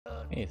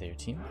Hey there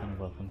team, and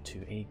welcome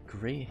to a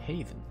Grey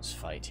Havens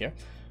fight here.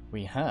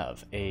 We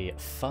have a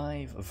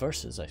 5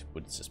 versus, I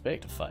would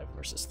suspect, a 5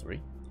 versus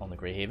 3 on the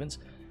Grey Havens,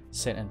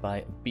 sent in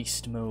by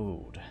Beast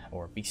Mode,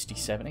 or Beastie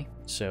 70.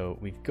 So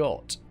we've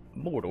got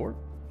Mordor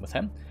with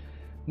him,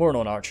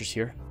 Mordor archers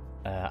here,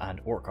 and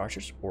Orc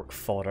archers, Orc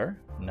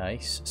fodder,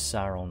 nice,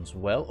 Sauron's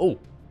well.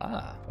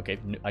 Okay,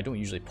 I don't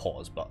usually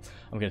pause, but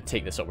I'm going to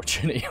take this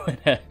opportunity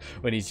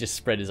when he's just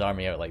spread his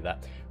army out like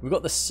that. We've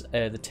got this,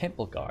 the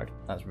Temple Guard,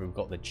 that's where we've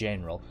got the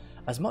General.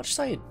 As much as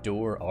I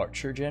adore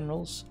Archer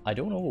Generals, I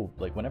don't know,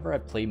 like whenever I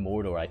play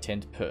Mordor, I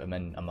tend to put him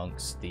in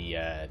amongst the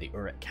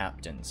Uruk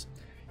Captains.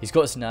 He's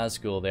got his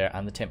Nazgul there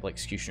and the Temple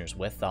Executioners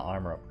with that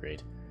armor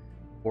upgrade.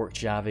 Orc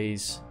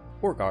Javies,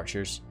 Orc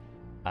Archers,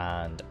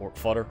 and Orc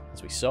Fodder,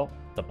 as we saw.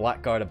 The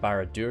Blackguard of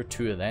Barad-dûr,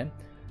 2 of them.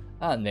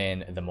 And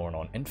then the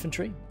Mornon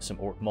Infantry, some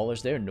Orc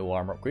Maulers there, no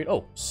armor upgrade.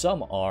 Oh,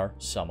 some are,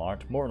 some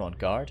aren't. Mornon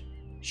Guard,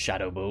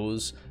 Shadow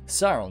Bows,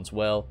 Sauron's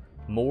Well,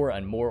 more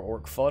and more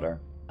Orc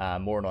Fodder,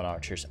 Mornon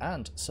Archers,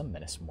 and some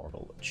Minas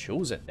Morgul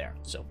Chosen there.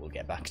 So we'll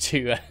get back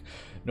to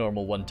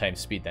normal one-time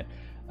speed then.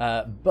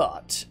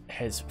 But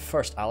his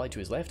first ally to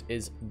his left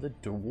is the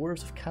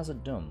Dwarves of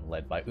Khazad,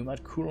 led by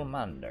Umad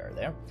Kurulmander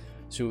there.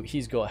 So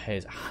he's got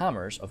his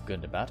Hammers of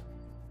Gundabad,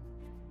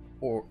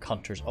 Orc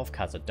Hunters of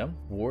Khazad,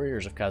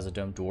 Warriors of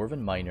Khazad,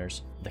 Dwarven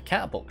Miners, the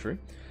Catapult crew,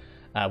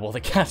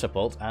 the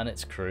Catapult and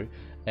its crew,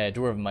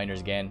 Dwarven Miners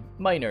again,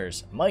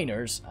 Miners,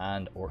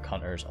 and Orc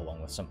Hunters,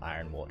 along with some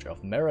Iron Watch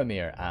of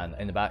Miramir, and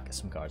in the back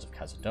some Guards of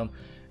Khazad.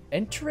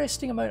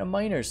 Interesting amount of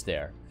Miners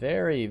there,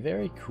 very,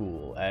 very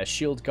cool.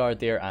 Shield Guard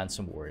there and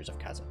some Warriors of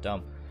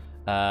Khazad.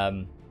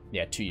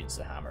 Yeah, 2 units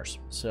of Hammers,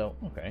 so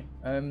okay.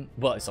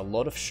 Well, it's a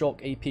lot of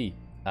shock AP,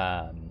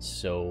 and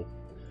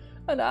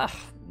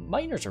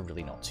Miners are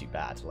really not too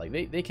bad. Like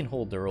they can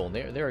hold their own.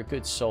 They're a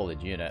good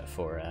solid unit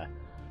for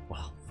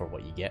well, for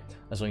what you get,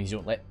 as long as you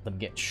don't let them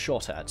get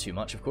shot at too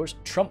much, of course.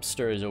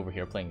 Trumpster is over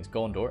here playing as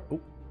Gondor.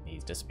 Oh,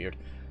 he's disappeared.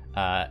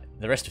 The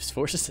rest of his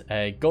forces,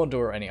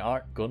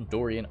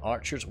 Gondorian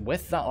archers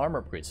with that armor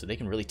upgrade, so they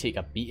can really take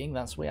a beating.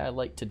 That's the way I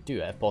like to do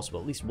it, if possible.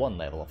 At least 1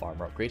 level of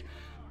armor upgrade.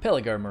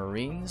 Pellagar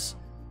Marines,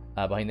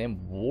 behind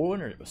them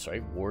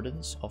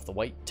Wardens of the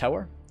White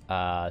Tower.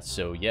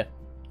 So yeah.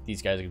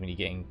 These guys are going to be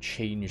getting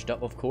changed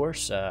up, of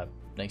course.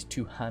 Nice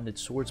 2-handed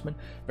swordsman.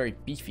 Very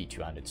beefy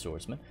 2-handed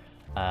swordsman.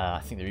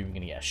 I think they're even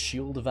going to get a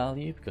shield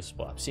value, because,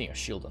 well, I'm seeing a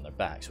shield on their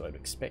back, so I would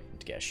expect them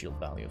to get a shield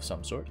value of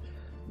some sort.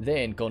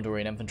 Then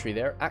Gondorian infantry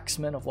there.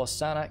 Axemen of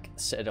Losanak,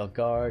 Citadel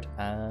Guard,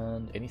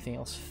 and anything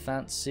else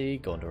fancy?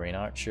 Gondorian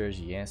archers,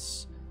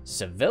 yes.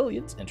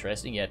 Civilians,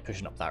 interesting. Yeah,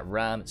 pushing up that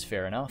ram, it's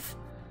fair enough.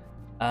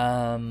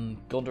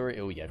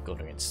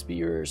 Gondorian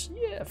spears,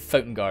 yeah,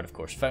 Fountain Guard, of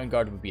course. Fountain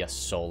Guard would be a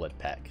solid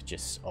pick,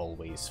 just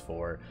always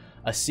for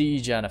a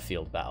siege and a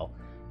field battle.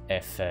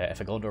 If a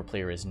Gondor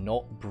player is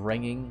not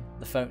bringing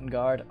the Fountain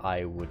Guard,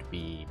 I would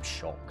be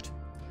shocked.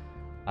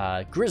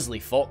 Grizzly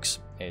Fox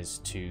is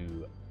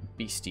to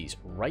Beastie's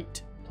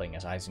right, playing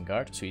as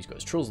Isengard, so he's got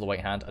his Trolls of the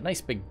White Hand, a nice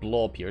big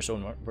blob here, so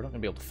we're not going to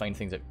be able to find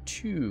things out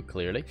too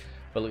clearly,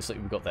 but it looks like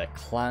we've got the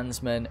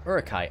Clansmen,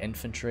 Uruk-hai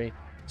infantry,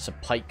 some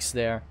pikes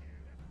there.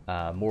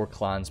 More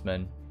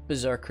clansmen,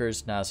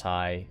 berserkers,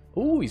 Nazhai.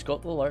 Oh, he's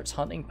got the Alerts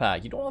hunting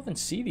pack. You don't often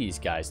see these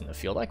guys in the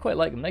field. I quite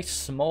like them. Nice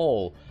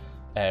small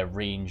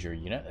ranger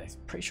unit. I'm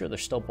pretty sure they're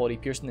still body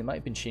piercing. They might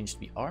have been changed to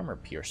be armor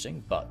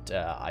piercing, but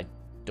I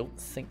don't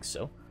think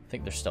so. I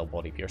think they're still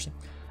body piercing.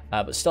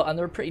 But still, and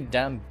they're pretty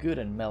damn good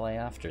in melee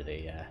after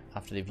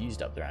they've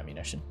used up their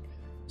ammunition.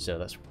 So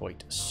that's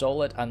quite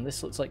solid. And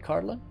this looks like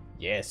Carlin.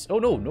 Yes. Oh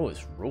no,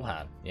 it's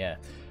Rohan. Yeah.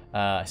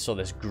 I saw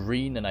this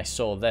green and I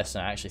saw this,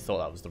 and I actually thought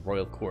that was the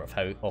Royal Court of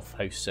House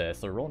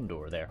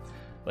Thorondor there.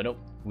 But no,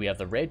 we have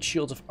the Red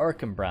Shields of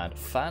Erkenbrand.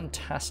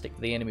 Fantastic.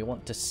 The enemy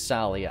want to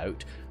sally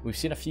out. We've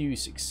seen a few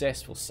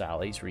successful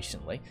sallies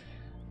recently.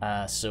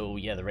 So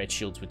yeah, the Red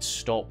Shields would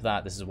stop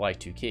that. This is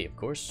Y2K, of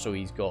course. So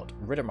he's got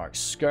Riddermark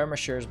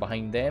Skirmishers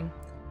behind them.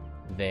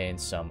 Then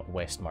some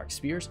Westmark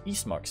Spears,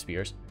 Eastmark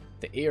Spears,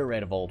 the Air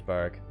Red of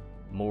Aldburg,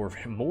 more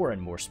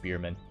and more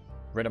Spearmen,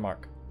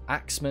 Riddermark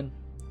Axemen,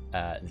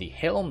 the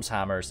Helm's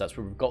Hammers, that's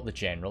where we've got the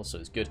General, so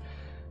it's good.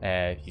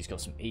 He's got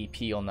some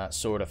AP on that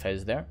sword of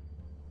his there.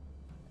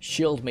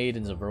 Shield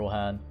Maidens of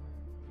Rohan,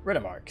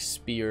 Riddermark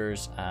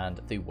Spears, and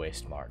the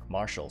Westmark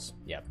Marshals.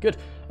 Yeah, good.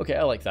 Okay,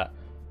 I like that.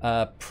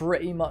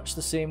 Pretty much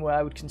the same way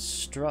I would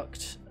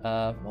construct.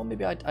 Well,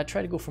 maybe I'd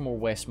try to go for more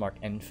Westmark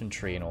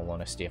Infantry, in all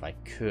honesty, if I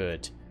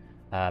could.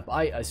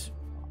 But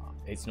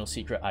it's no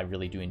secret, I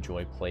really do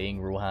enjoy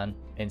playing Rohan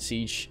in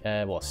Siege.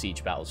 Well,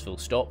 Siege battles, full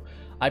stop.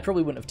 I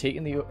probably wouldn't have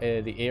taken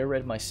the Air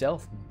Red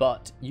myself,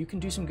 but you can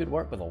do some good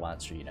work with a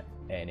Lancer unit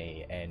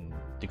in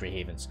the Grey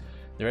Havens.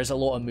 There is a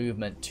lot of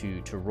movement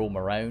to roam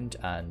around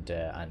and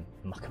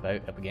muck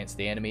about up against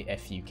the enemy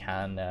if you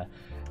can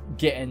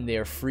get in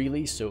there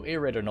freely. So Air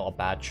Red are not a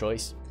bad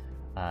choice,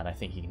 and I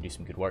think he can do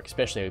some good work,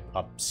 especially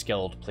a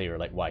skilled player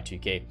like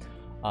Y2K.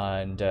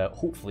 And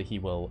hopefully he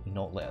will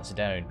not let us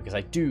down, because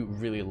I do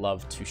really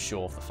love to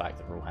show off the fact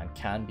that Rohan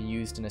can be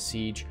used in a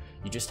siege.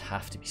 You just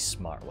have to be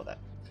smart with it.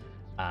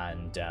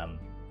 and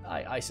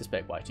I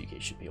suspect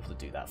Y2K should be able to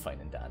do that fine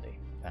and dandy.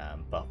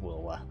 But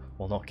we'll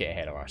not get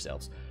ahead of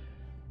ourselves.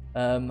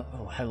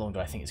 How long do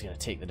I think it's going to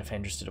take the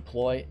defenders to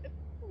deploy?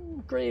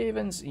 Grey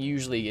Havens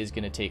usually is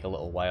going to take a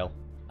little while,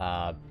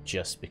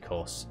 just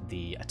because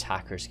the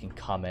attackers can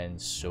come in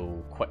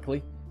so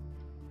quickly.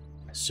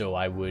 So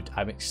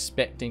I'm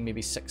expecting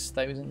maybe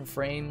 6,000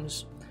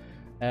 frames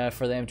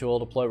for them to all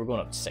deploy. We're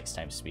going up to 6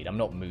 times speed. I'm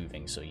not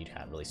moving, so you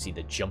can't really see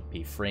the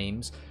jumpy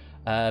frames.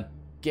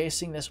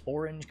 Guessing this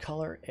orange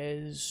color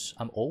is...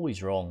 I'm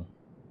always wrong.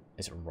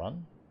 Is it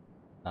Rhun?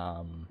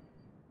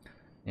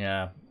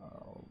 Yeah,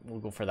 we'll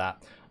go for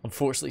that.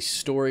 Unfortunately,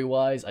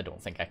 story-wise, I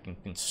don't think I can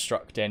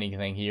construct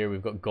anything here.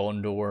 We've got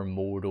Gondor,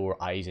 Mordor,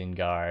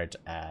 Isengard,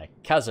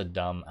 Khazad,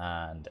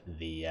 and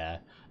the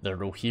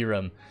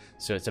Rohirrim,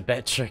 so it's a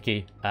bit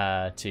tricky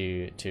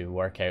to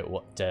work out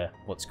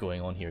what's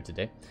going on here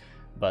today.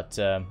 But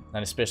and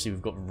especially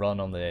we've got Rhun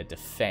on the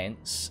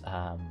defense.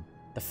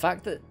 The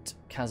fact that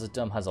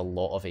Khazad has a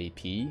lot of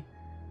AP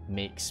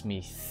makes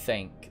me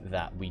think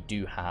that we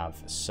do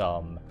have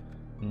some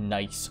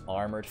nice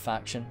armored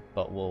faction,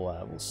 but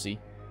we'll see.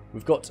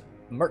 We've got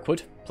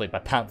Mirkwood, played by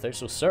Panther,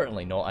 so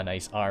certainly not a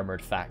nice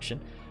armored faction,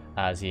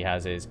 as he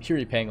has his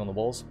Hiri Peng on the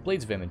walls,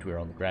 Blades of Emendwir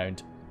on the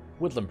ground,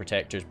 Woodland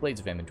Protectors,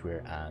 Blades of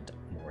Emendwir, and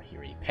more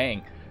Hiri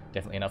Peng.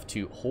 Definitely enough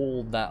to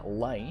hold that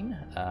line.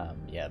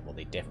 Yeah, well,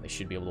 they definitely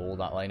should be able to hold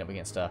that line up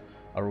against a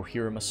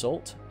Rohirrim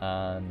assault,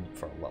 and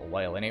for a little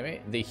while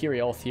anyway. The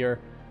Hirioth here,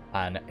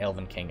 an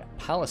Elven King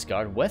Palace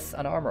Guard with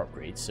an armor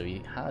upgrade, so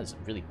he has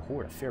really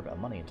poured a fair bit of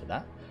money into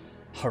that.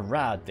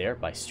 Harad there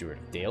by Steward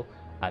of Dale,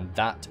 and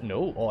that,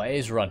 no, oh, it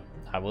is Rhun.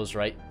 I was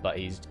right, but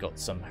he's got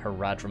some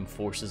Haradrim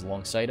forces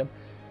alongside him.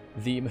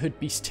 The Mahud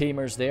Beast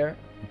Tamers there,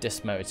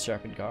 Dismounted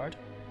Serpent Guard,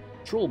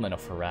 Trollmen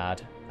of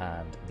Harad,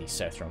 and the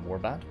Southron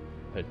Warband.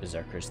 Hood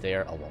Berserkers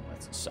there, along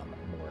with some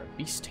more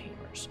Beast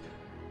Tamers.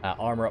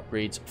 Armor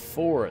upgrades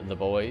for the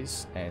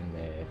boys in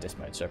the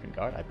Dismounted Serpent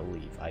Guard, I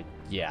believe.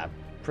 Yeah,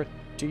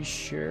 pretty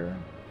sure.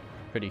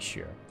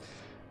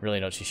 Really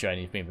not too sure. I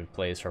need to maybe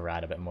play as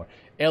Harad a bit more.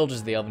 Elders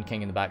of the Elven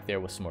King in the back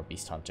there with some more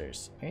Beast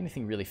Hunters.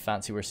 Anything really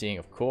fancy we're seeing?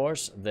 Of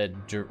course, the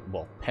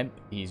Pimp.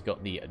 He's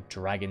got the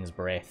Dragon's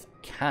Breath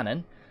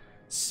Cannon,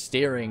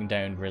 staring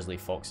down Grizzly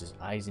Fox's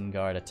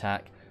Isengard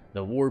attack.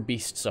 The War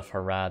Beasts of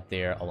Harad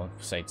there,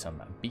 alongside some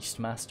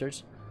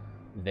Beastmasters.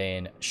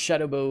 Then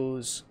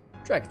Shadowbows,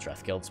 Dragon's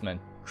Wrath Guildsmen,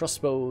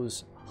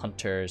 Crossbows,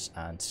 Hunters,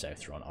 and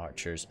Southron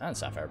Archers, and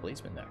Sapphire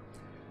Bladesmen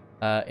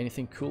there.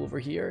 Anything cool over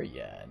here?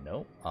 Yeah,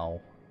 no.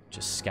 I'll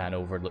just scan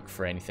over, look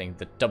for anything.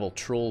 The double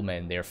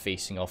Trollmen there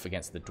facing off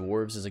against the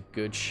Dwarves is a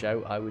good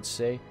shout, I would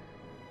say.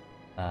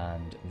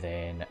 And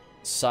then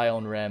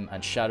Scion Rim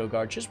and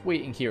Shadowguard just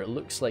waiting here. It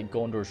looks like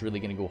Gondor's really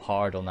going to go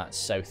hard on that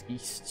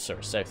southeast, sort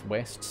of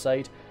southwest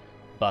side.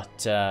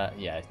 But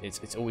yeah,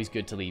 it's always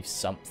good to leave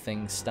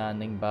something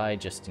standing by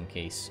just in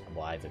case,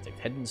 well, either they've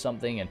hidden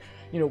something, and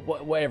you know,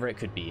 whatever it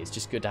could be, it's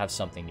just good to have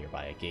something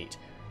nearby a gate.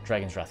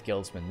 Dragon's Wrath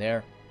Guildsmen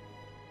there.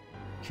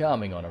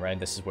 Coming on around,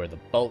 this is where the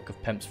bulk of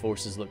Pimp's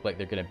forces look like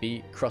they're going to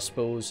be.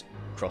 Crossbows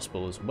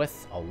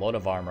with a lot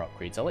of armor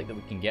upgrades. I like that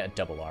we can get a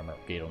double armor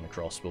upgrade on the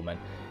crossbowmen.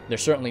 They're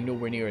certainly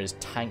nowhere near as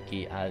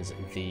tanky as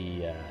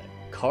the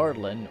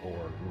Carlin or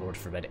Lord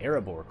Forbid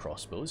Erebor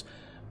crossbows,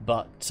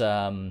 but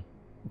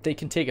they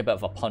can take a bit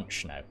of a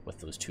punch now with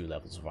those 2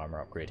 levels of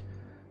armor upgrade.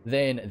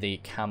 Then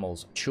the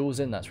Camel's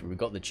Chosen, that's where we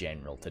got the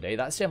General today.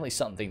 That's definitely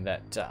something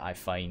that I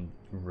find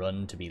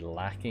Rhun to be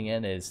lacking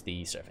in, is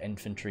the sort of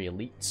infantry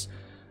elites.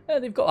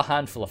 They've got a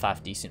handful of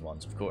half-decent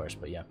ones, of course,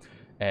 but yeah.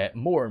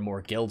 More and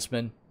more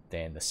Guildsmen.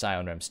 Then the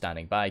Scion Rim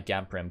standing by.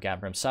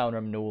 Gamprim. Scion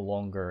Rim no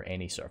longer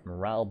any sort of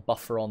morale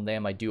buffer on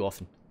them. I do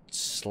often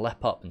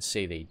slip up and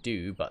say they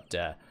do, but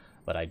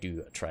I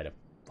do try to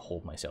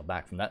hold myself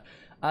back from that.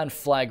 And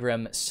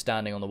Flagrim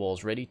standing on the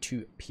walls, ready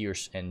to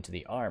pierce into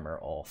the armor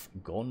of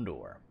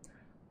Gondor.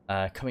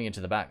 Coming into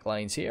the back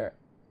lines here,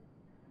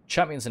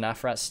 Champions and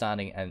Afrat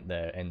standing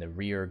in the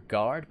rear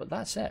guard, but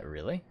that's it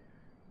really.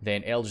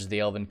 Then Elders of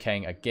the Elven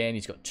King, again,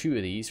 he's got 2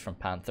 of these from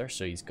Panther,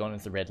 so he's gone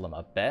into the Red Limb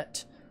a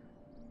bit.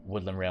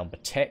 Woodland Realm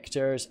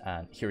Protectors,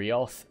 and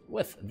Hirioth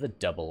with the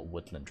double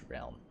Woodland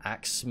Realm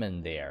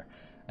Axemen there.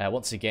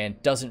 Once again,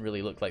 doesn't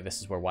really look like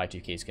this is where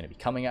Y2K is going to be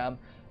coming at him,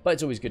 but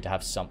it's always good to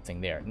have something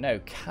there. Now,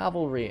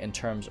 Cavalry in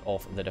terms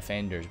of the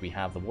Defenders, we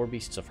have the War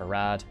Beasts of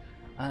Harad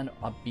and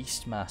a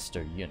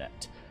Beastmaster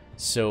unit.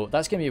 So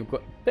that's going to be a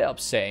bit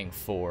upsetting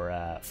for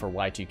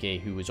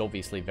Y2K, who was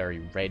obviously very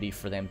ready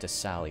for them to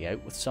sally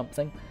out with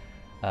something.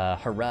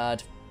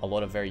 Harad, a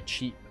lot of very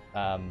cheap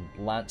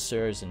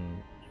Lancers,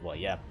 and, well,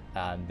 yeah.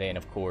 And then,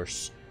 of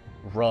course,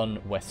 Rhun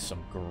with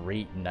some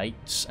great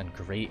Knights and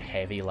great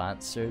heavy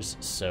Lancers.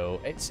 So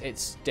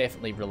it's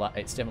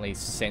definitely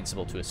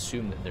sensible to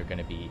assume that they're going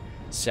to be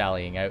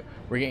sallying out.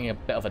 We're getting a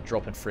bit of a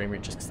drop in frame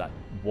rate just because that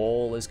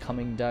wall is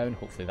coming down.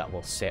 Hopefully that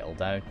will settle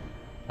down.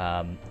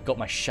 Got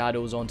my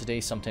shadows on today.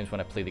 Sometimes when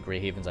I play the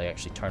Grey Havens, I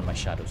actually turn my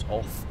shadows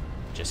off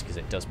just because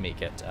it does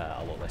make it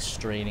a lot less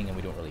straining and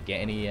we don't really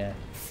get any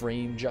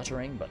frame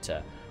juttering,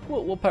 but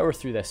we'll power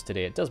through this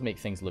today. It does make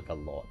things look a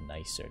lot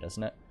nicer,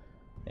 doesn't it?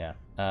 Yeah.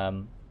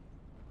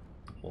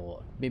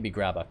 We'll maybe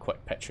grab a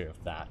quick picture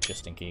of that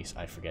just in case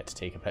I forget to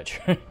take a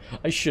picture.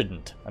 I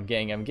shouldn't. I'm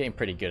getting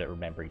pretty good at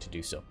remembering to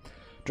do so.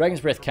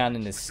 Dragon's Breath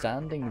Cannon is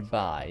standing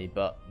by,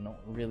 but not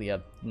really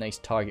a nice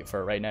target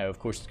for it right now. Of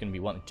course, it's going to be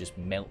wanting to just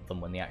melt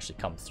them when they actually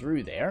come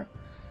through there.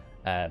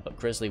 But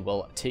Grizzly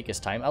will take his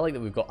time. I like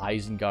that we've got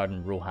Isengard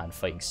and Rohan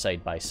fighting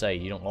side by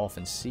side. You don't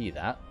often see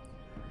that.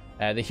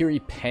 The Hiri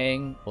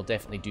Peng will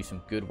definitely do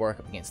some good work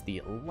up against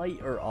the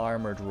lighter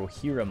armoured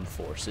Rohirrim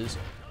forces.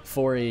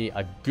 For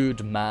a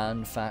good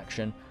man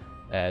faction,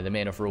 the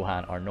men of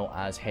Rohan are not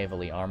as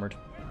heavily armoured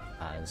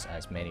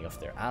as many of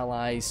their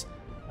allies.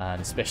 And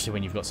especially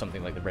when you've got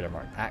something like the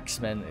Rittermark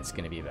Axemen, it's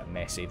going to be a bit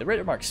messy. The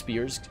Rittermark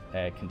Spears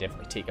can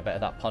definitely take a bit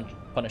of that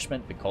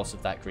punishment because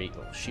of that great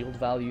little shield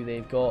value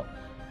they've got.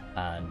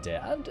 And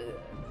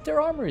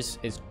their armor is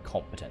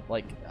competent.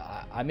 Like,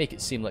 I make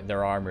it seem like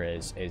their armor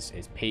is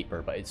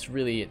paper, but it's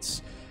really,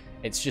 it's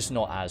just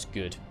not as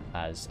good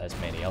as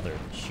many other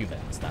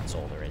humans. That's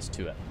all there is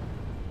to it.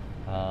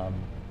 Yeah,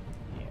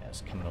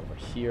 it's coming over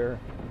here.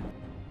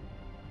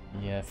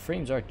 Yeah,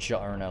 frames are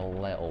juttering a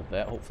little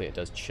bit. Hopefully it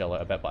does chill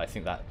out a bit, but I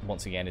think that,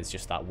 once again, is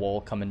just that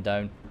wall coming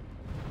down.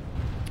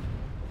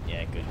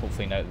 Yeah, good.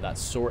 Hopefully now that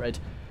that's sorted.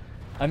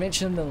 I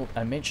mentioned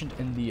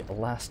in the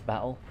last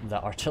battle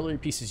that artillery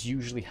pieces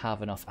usually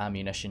have enough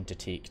ammunition to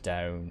take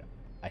down,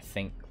 I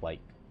think, like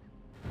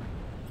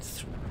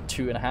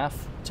 2.5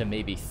 to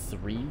maybe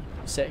 3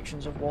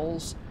 sections of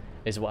walls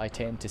is what I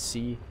tend to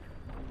see.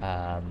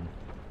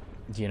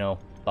 You know,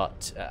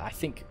 but I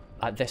think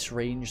at this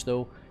range,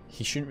 though,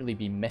 he shouldn't really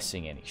be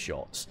missing any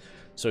shots.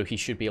 So he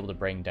should be able to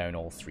bring down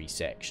all 3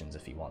 sections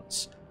if he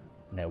wants.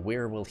 Now,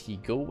 where will he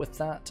go with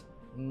that?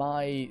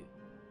 My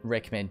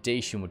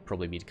recommendation would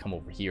probably be to come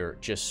over here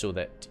just so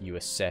that you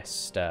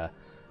assist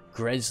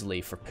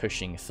Grizzly for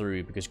pushing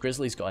through, because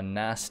Grizzly's got a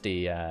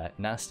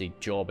nasty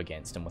job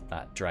against him with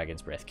that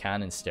Dragon's Breath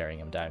Cannon staring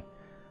him down.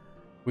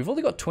 We've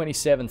only got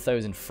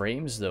 27,000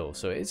 frames, though,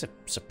 so it is a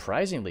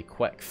surprisingly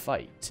quick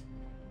fight.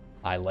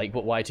 I like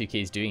what Y2K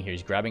is doing here.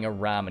 He's grabbing a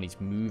ram and he's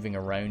moving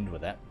around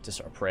with it to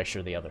sort of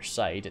pressure the other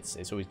side.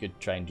 It's always good to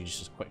try and do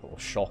just a quick little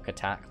shock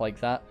attack like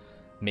that.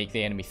 Make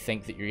the enemy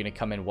think that you're going to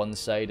come in one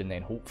side, and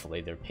then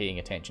hopefully they're paying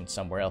attention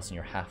somewhere else and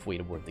you're halfway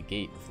toward the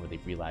gate before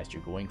they've realised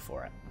you're going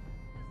for it.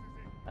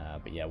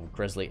 But yeah,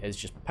 Grizzly is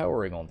just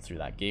powering on through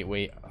that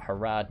gateway.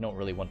 Harad not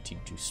really wanting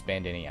to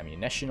spend any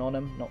ammunition on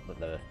him. Not that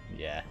the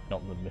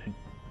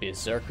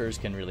Berserkers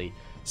can really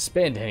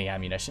spend any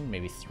ammunition.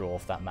 Maybe throw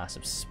off that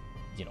massive,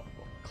 you know,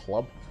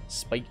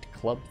 spiked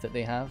club that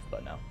they have,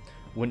 but no,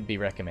 wouldn't be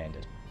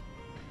recommended.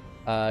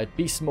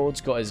 Beast Mode's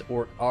got his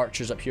Orc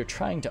Archers up here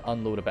trying to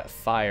unload a bit of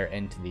fire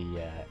into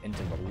the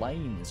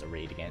lines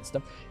arrayed against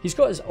them. He's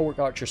got his Orc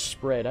Archers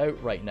spread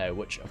out right now,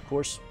 which of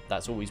course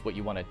that's always what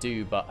you want to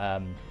do, but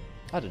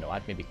I don't know,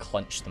 I'd maybe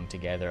clunch them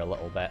together a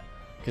little bit,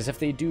 because if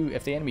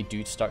the enemy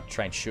do start to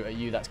try and shoot at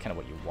you, that's kind of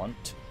what you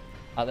want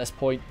at this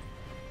point.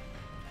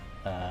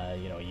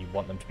 You know, you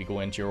want them to be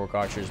going into your Orc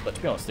Archers, but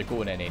to be honest, they're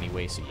going in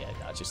anyway, so yeah,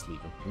 I'll just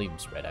leave them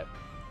spread out.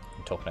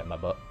 I'm talking out my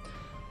butt.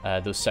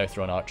 Those South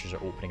Rhun Archers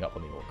are opening up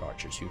on the Orc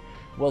Archers, who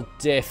will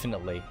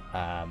definitely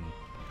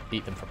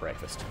beat them for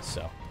breakfast.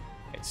 So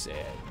it's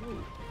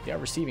they are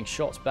receiving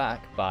shots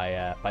back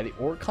by the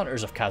Orc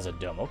Hunters of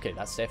Khazad. Okay,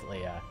 that's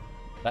definitely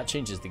that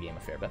changes the game a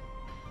fair bit.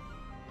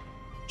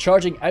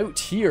 Charging out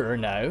here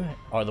now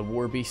are the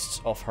War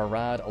Beasts of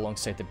Harad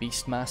alongside the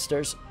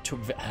Beastmasters,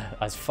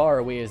 as far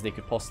away as they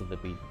could possibly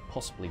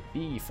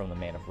be from the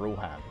men of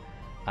Rohan.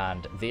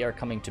 And they are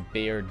coming to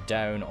bear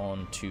down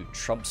onto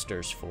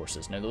Trumpster's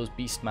forces. Now those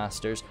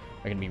Beastmasters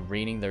are going to be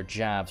raining their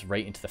jabs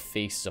right into the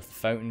faces of the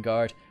Fountain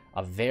Guard.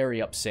 A very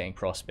upsetting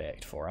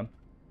prospect for him.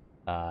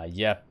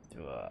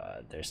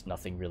 There's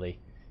nothing really.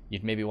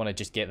 You'd maybe want to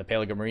just get the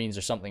Pelasgic Marines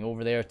or something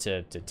over there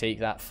to take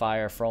that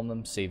fire from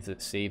them, save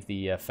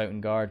the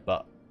Fountain Guard,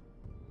 but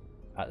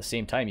at the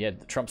same time, yeah,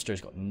 the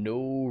Trumpster's got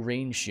no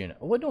range unit.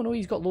 Oh, no,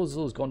 he's got loads of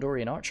those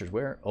Gondorian archers.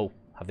 Where? Oh,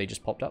 have they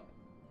just popped up?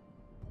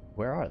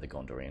 Where are the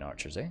Gondorian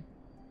archers, eh?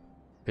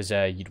 Because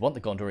you'd want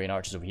the Gondorian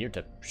archers over here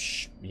to,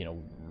 you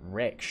know,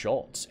 wreck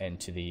shots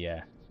into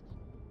the...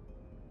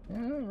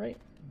 right.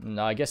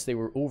 No, I guess they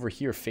were over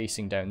here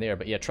facing down there,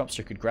 but yeah,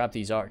 Trumpster could grab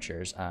these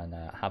archers and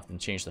have them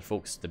change their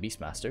focus to the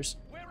Beastmasters.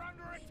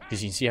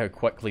 Because you can see how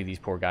quickly these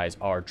poor guys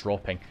are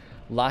dropping.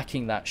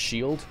 Lacking that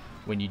shield,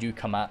 when you do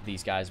come at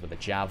these guys with a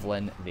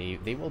javelin,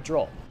 they will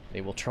drop.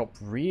 They will drop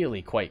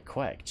really quite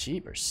quick.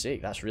 Jeepers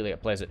sake, that's really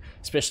unpleasant.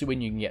 Especially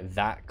when you can get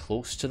that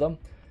close to them,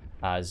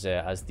 as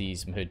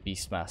these Mahud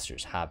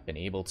Beastmasters have been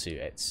able to.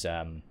 It's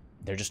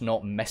they're just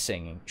not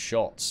missing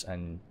shots,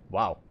 and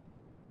wow.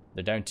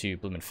 They're down to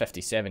blooming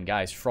 57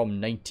 guys from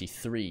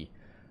 93.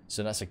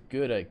 So that's a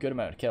good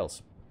amount of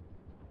kills.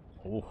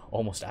 Oh,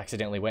 almost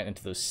accidentally went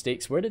into those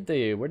stakes. Where did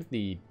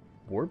the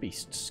War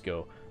Beasts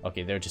go?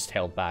 Okay, they're just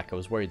held back. I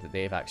was worried that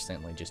they've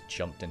accidentally just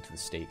jumped into the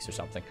stakes or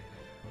something.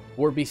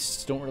 War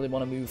Beasts don't really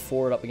want to move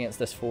forward up against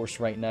this force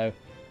right now.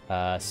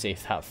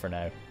 Save that for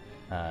now.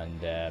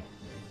 And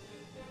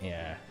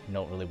yeah,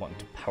 not really wanting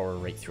to power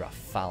right through a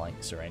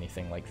phalanx or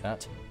anything like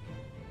that.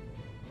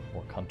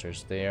 Orc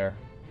Hunters there.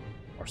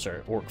 Or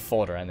sorry, Orc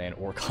Fodder and then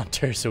Orc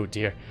Hunters, oh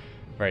dear.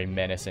 Very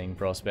menacing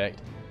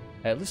prospect.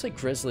 It looks like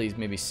Grizzly's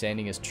maybe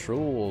sending his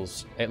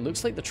trolls. It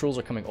looks like the trolls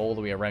are coming all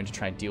the way around to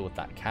try and deal with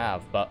that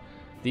cav, but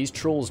these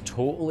trolls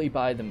totally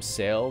by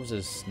themselves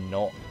is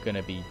not going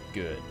to be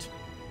good.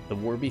 The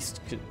War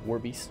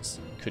Beasts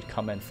could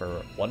come in for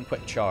one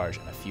quick charge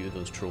and a few of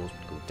those trolls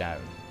would go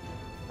down.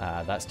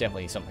 That's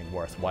definitely something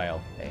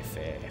worthwhile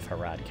if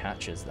Harad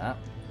catches that,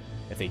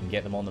 if they can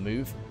get them on the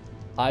move.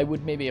 I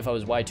would maybe, if I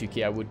was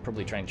Y2K, I would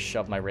probably try and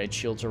shove my red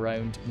shields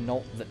around.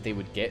 Not that they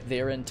would get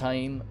there in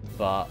time,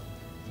 but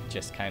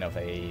just kind of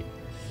to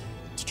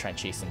try and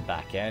chase them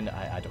back in.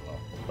 I don't know,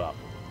 but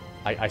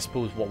I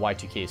suppose what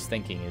Y2K is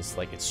thinking is,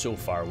 like, it's so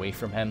far away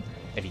from him.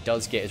 If he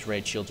does get his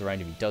red shields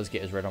around, if he does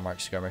get his red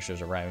unmarked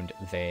skirmishers around,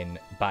 then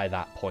by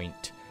that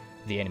point,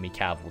 the enemy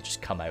cav will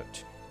just come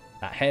out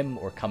at him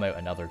or come out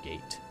another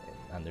gate,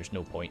 and there's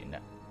no point in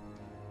it.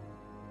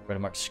 Red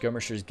unmarked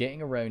skirmishers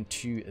getting around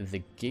to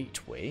the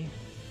gateway.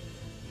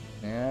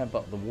 Yeah,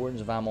 but the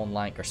Wardens of Amon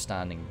Lank are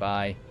standing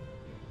by.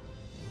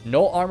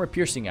 Not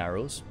armor-piercing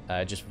arrows,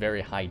 just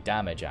very high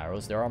damage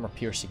arrows. They're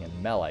armor-piercing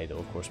in melee, though,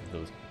 of course, with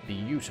those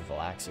beautiful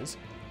axes.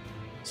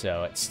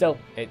 So it's still,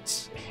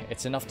 it's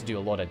enough to do a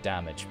lot of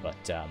damage, but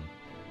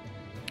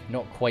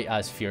not quite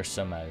as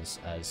fearsome as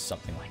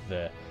something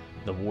like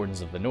the Wardens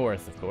of the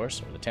North, of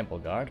course, or the Temple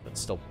Guard, but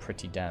still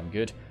pretty damn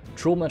good.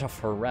 Trollment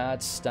of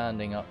Harad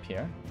standing up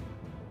here.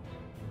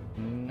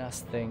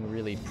 Nothing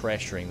really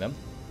pressuring them.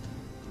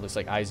 Looks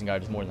like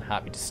Isengard is more than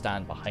happy to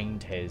stand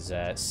behind his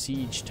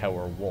siege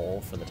tower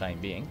wall for the time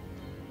being.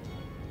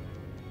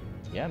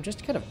 Yeah, I'm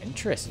just kind of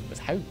interested with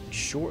how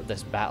short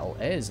this battle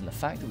is and the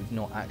fact that we've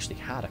not actually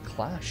had a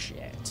clash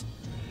yet.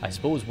 I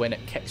suppose when it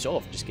kicks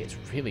off, it just gets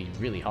really,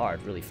 really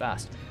hard, really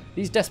fast.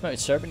 These dismounted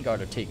Serpent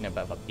Guard are taking a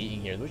bit of a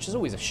beating here, which is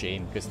always a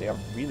shame because they are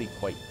really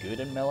quite good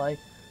in melee.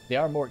 They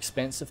are more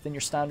expensive than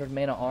your standard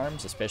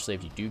men-at-arms, especially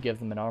if you do give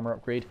them an armor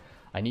upgrade.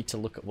 I need to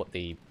look at what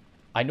they...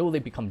 I know they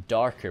become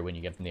darker when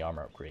you give them the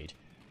armor upgrade,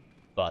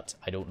 but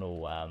I don't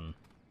know,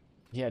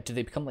 yeah, do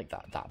they become like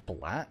that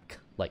black?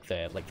 Like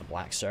the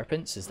black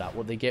serpents? Is that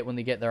what they get when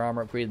they get their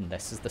armor upgrade and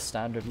this is the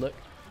standard look?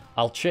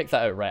 I'll check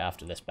that out right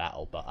after this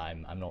battle, but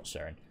I'm not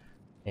certain.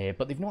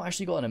 But they've not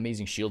actually got an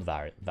amazing shield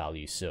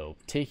value, so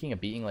taking a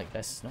beating like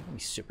this is not going to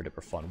be super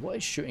duper fun. What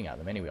is shooting at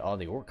them anyway? Oh,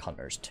 the Orc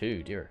Hunters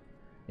too, dear.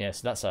 Yeah,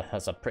 so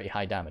that's a pretty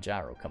high damage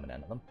arrow coming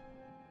in at them.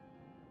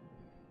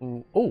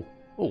 Ooh, oh,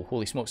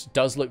 holy smokes. It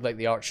does look like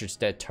the archers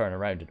did turn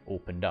around and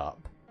opened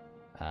up.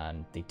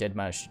 And they did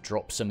manage to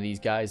drop some of these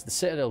guys. The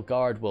Citadel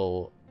Guard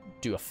will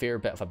do a fair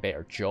bit of a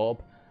better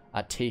job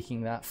at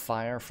taking that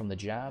fire from the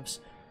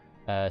jabs.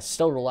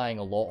 Still relying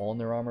a lot on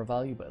their armor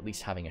value, but at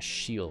least having a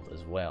shield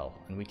as well.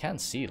 And we can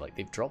see, like,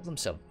 they've dropped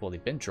themselves, well,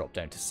 they've been dropped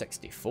down to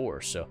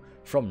 64, so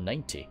from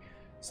 90.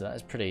 So that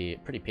is pretty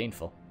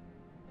painful.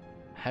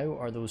 How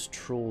are those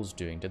trolls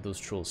doing? Did those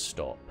trolls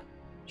stop?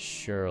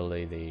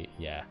 Surely they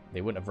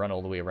wouldn't have run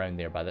all the way around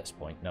there by this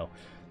point. No.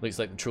 Looks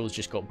like the trolls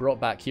just got brought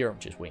back here. I'm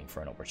just waiting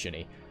for an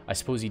opportunity. I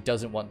suppose he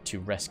doesn't want to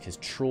risk his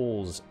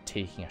trolls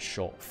taking a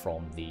shot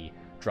from the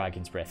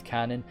Dragon's Breath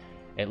cannon.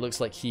 It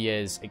looks like he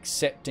is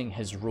accepting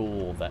his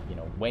role that, you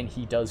know, when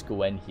he does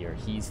go in here,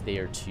 he's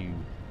there to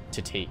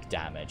take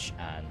damage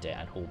and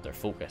hold their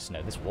focus.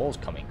 Now, this wall's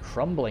coming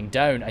crumbling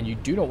down, and you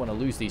do not want to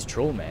lose these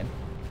troll men.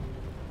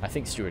 I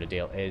think Stewart of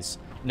Dale is...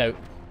 Now,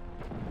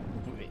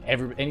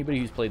 anybody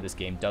who's played this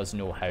game does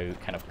know how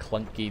kind of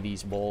clunky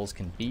these walls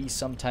can be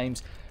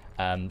sometimes.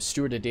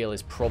 Stewart of Dale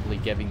is probably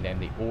giving them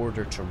the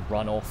order to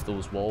run off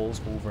those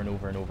walls over and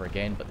over and over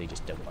again, but they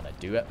just didn't want to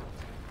do it.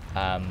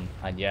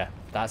 And yeah,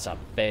 that's a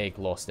big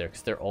loss there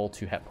because they're all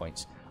 2 hit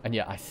points. And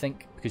yeah, I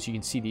think, because you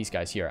can see these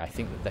guys here, I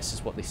think that this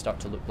is what they start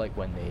to look like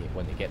when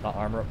they get that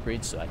armor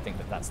upgrade, so I think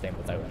that that's them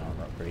without an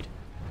armor upgrade.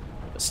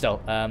 But still,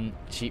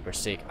 cheaper's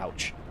sake,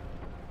 ouch.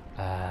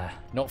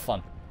 Not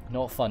fun.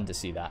 Not fun to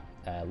see that.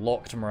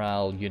 Locked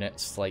morale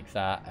units like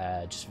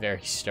that, just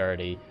very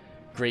sturdy.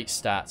 Great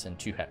stats and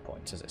 2 hit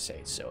points, as I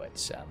say, so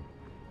it's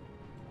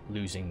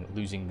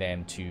losing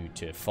them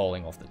to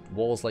falling off the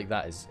walls like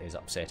that is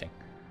upsetting.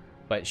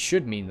 But it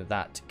should mean that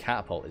that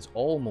catapult is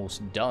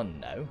almost done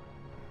now.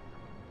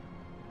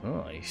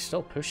 Oh, he's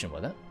still pushing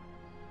with it.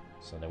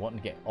 So they want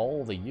to get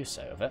all the use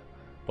out of it.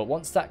 But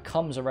once that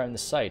comes around the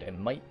side, it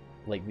might,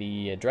 like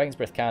the Dragon's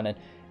Breath cannon,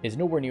 is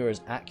nowhere near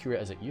as accurate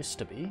as it used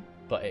to be,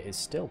 but it is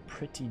still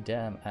pretty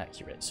damn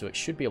accurate. So it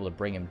should be able to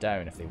bring him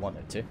down if they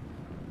wanted to.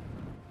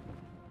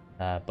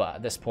 But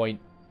at this point,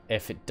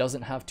 if it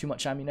doesn't have too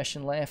much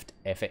ammunition left,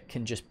 if it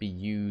can just be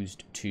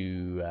used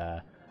to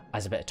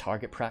as a bit of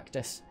target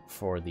practice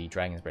for the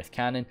Dragon's Breath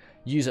cannon,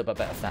 use up a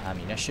bit of that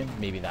ammunition,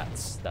 maybe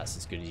that's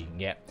as good as you can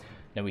get.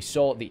 Now we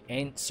saw the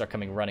Ents are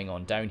coming running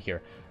on down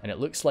here, and it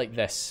looks like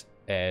this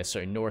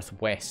sort of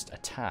northwest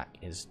attack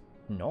is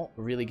not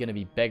really going to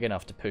be big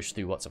enough to push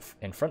through what's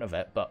in front of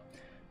it, but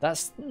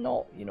that's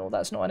not, you know,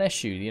 that's not an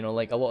issue. You know,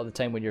 like a lot of the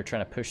time when you're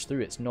trying to push through,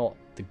 it's not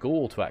the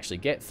goal to actually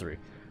get through.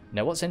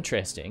 Now, what's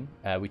interesting,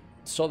 we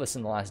saw this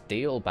in the last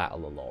Dale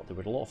battle a lot. There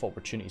were a lot of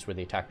opportunities where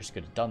the attackers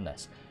could have done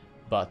this.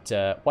 But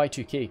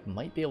Y2K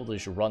might be able to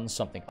just run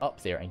something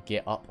up there and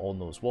get up on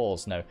those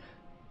walls. Now,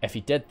 if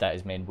he did that,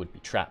 his men would be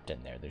trapped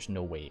in there. There's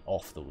no way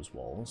off those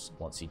walls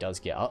once he does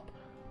get up.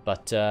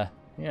 But,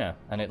 yeah,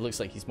 and it looks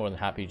like he's more than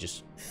happy to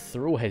just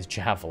throw his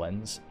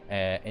javelins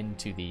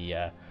into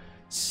the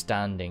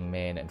standing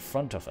men in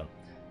front of him.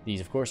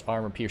 These, of course,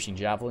 armor-piercing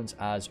javelins,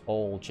 as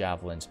all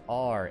javelins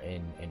are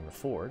in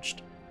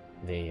Reforged.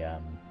 They,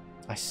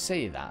 I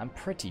say that, I'm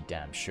pretty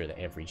damn sure that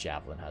every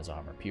javelin has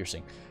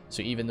armor-piercing.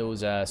 So even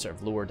those sort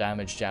of lower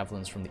damage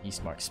javelins from the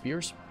Eastmark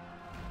spears.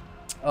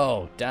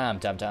 Oh, damn.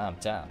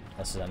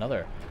 This is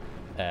another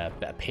bit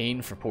of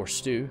pain for poor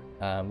Stu.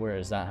 Where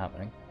is that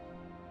happening?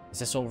 Is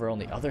this over on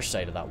the other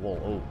side of that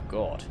wall? Oh,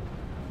 God.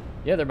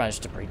 Yeah, they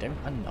managed to break down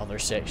another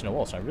section of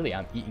wall, so I really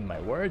am eating my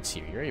words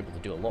here. You're able to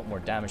do a lot more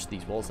damage to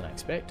these walls than I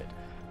expected.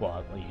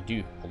 Well, you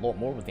do a lot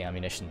more with the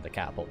ammunition of the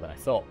catapult than I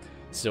thought.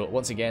 So,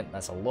 once again,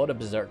 that's a lot of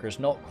Berserkers.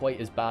 Not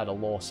quite as bad a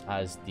loss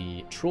as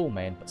the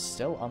Trollmen, but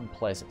still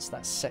unpleasant. So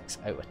that's 6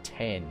 out of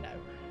 10 now.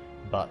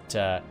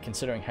 But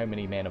considering how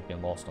many men have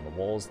been lost on the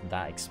walls,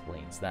 that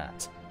explains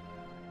that.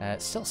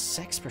 Still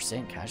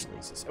 6%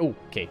 casualties. Oh,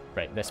 okay,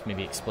 right. This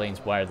maybe explains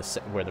where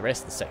the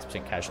rest of the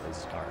 6%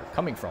 casualties are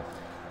coming from.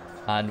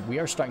 And we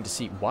are starting to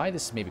see why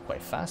this is maybe quite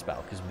a fast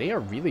battle, because they are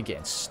really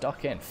getting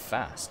stuck in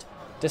fast.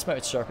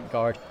 Dismounted Serpent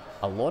Guard,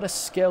 a lot of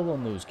skill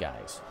on those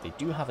guys. They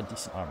do have a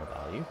decent armor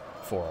value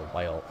for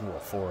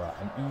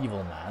an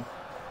evil man,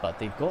 but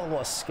they've got a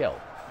lot of skill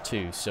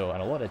too, so,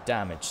 and a lot of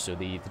damage. So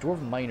the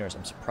Dwarven Miners,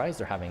 I'm surprised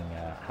they're having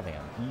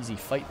an easy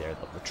fight there.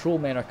 The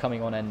Trollmen are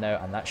coming on in now,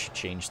 and that should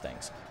change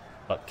things.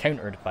 But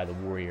countered by the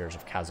Warriors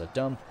of Khazad,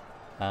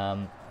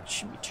 it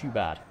shouldn't be too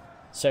bad.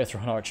 South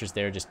Rhun archers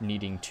there just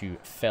needing to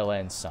fill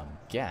in some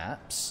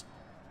gaps,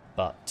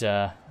 but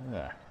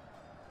and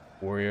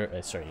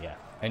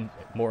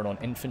more on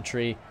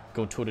infantry,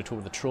 going toe-to-toe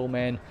with the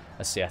Trollmen.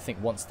 I say, I think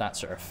once that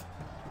sort of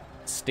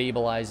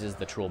stabilizes,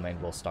 the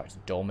Trollmen will start to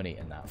dominate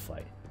in that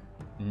fight.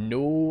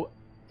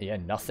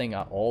 Nothing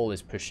at all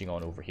is pushing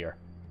on over here.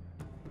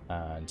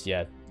 And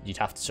yeah, you'd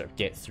have to sort of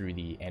get through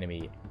the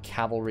enemy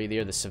cavalry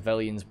there, the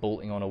civilians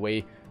bolting on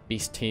away,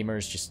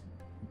 Beastmasters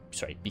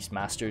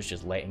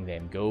just letting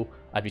them go.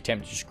 I'd be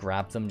tempted to just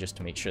grab them just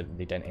to make sure that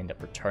they didn't end up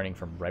returning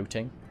from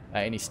routing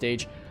at any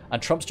stage.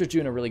 And Trumpster's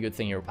doing a really good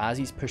thing here. As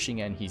he's pushing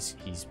in, he's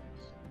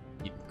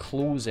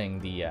closing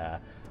the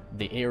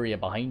area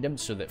behind him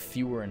so that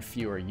fewer and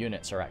fewer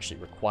units are actually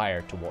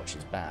required to watch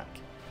his back.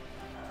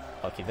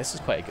 Okay, this is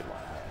quite a good one.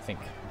 I think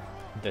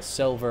the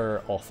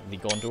silver of the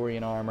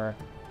Gondorian armor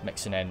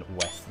mixing in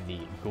with the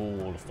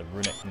gold of the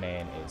runic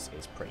men is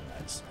pretty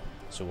nice.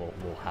 So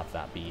we'll have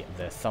that be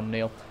the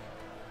thumbnail.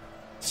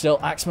 Still,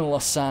 Axeman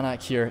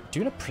Lassanak here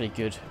doing a pretty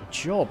good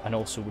job, and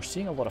also we're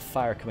seeing a lot of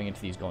fire coming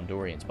into these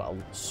Gondorians, but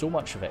so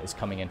much of it is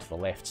coming into the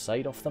left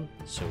side of them.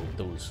 So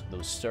those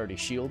sturdy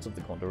shields of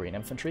the Gondorian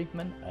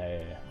infantrymen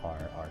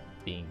are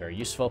being very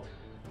useful.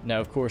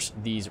 Now, of course,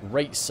 these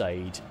right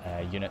side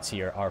units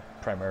here are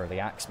primarily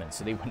Axemen,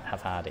 so they wouldn't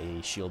have had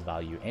a shield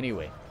value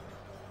anyway.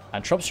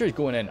 And Trumpster is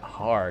going in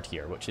hard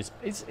here, which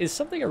is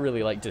something I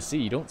really like to see.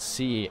 You don't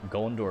see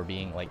Gondor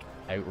being like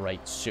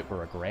outright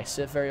super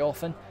aggressive very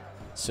often.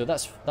 So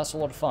that's a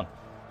lot of fun.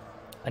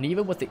 And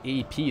even with the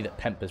AP that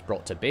Pimp has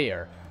brought to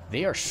bear,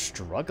 they are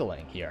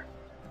struggling here,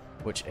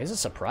 which is a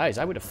surprise.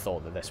 I would have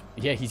thought that this...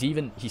 Yeah,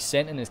 he's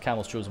sent in his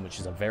Camel's Chosen, which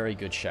is a very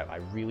good shout. I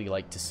really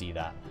like to see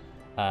that.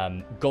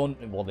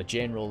 The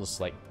general's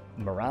like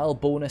morale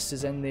bonus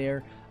is in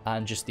there,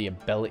 and just the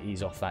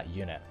abilities of that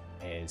unit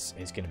is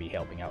going to be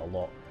helping out a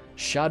lot.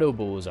 Shadow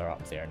bows are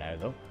up there now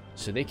though,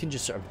 so they can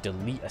just sort of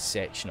delete a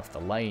section of the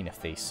line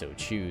if they so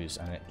choose,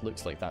 and it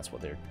looks like that's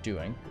what they're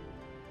doing.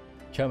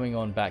 Coming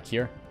on back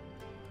here.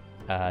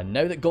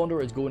 Now that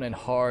Gondor is going in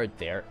hard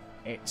there,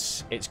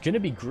 it's going to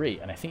be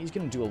great, and I think he's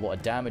going to do a lot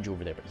of damage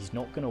over there, but he's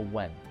not going to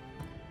win.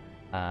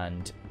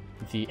 And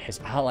his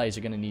allies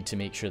are going to need to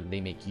make sure that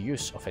they make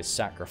use of his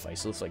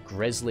sacrifice. It looks like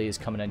Grizzly is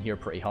coming in here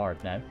pretty hard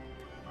now.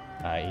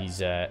 He's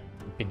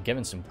been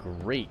given some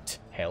great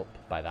help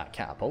by that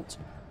catapult,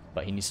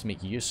 but he needs to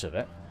make use of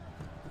it.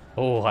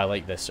 Oh, I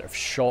like this sort of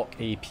shock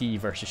AP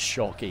versus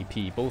shock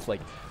AP. Both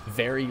like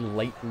very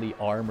lightly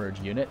armored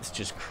units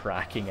just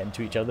cracking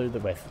into each other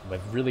with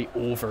really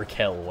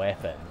overkill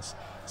weapons.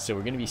 So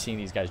we're going to be seeing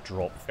these guys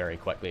drop very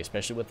quickly,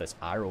 especially with this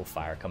arrow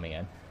fire coming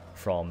in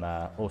from...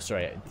 oh,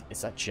 sorry,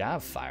 is that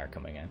Jav fire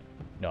coming in?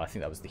 No, I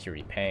think that was the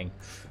Hiri Peng.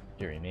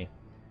 Deary me.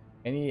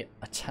 Any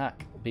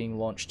attack being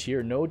launched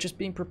here? No, just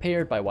being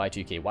prepared by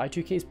Y2K.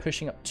 Y2K is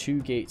pushing up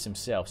 2 gates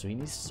himself, so he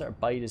needs to sort of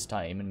bide his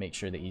time and make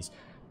sure that he's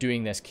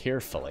doing this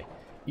carefully.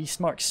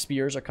 Eastmark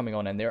Spears are coming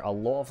on in there. A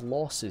lot of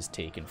losses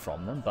taken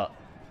from them, but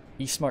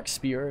Eastmark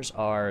Spears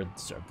are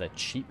sort of the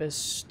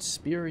cheapest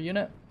spear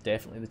unit.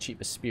 Definitely the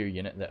cheapest spear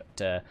unit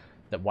that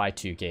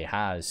Y2K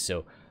has.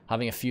 So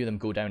having a few of them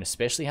go down,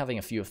 especially having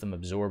a few of them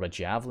absorb a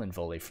javelin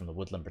volley from the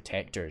woodland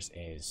protectors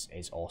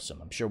is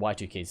awesome. I'm sure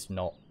Y2K's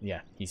not,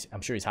 yeah,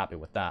 I'm sure he's happy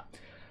with that.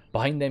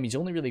 Behind them, he's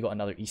only really got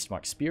another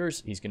Eastmark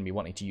Spears. He's going to be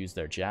wanting to use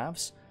their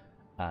Javs.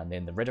 And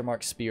then the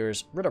Riddermark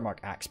Spears, Riddermark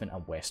Axemen,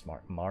 and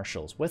Westmark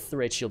Marshals, with the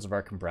Red Shields of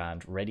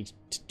Erkenbrand ready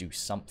to do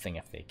something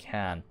if they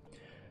can.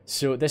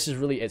 So this is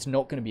really, it's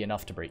not going to be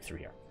enough to break through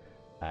here.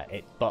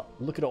 But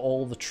look at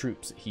all the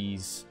troops that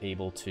he's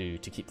able to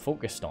keep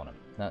focused on him.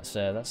 That's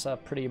a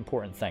pretty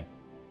important thing.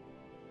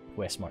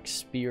 Westmark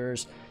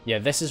Spears. Yeah,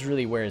 this is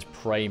really where his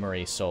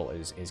primary assault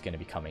is going to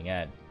be coming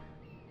in.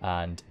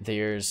 And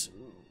there's...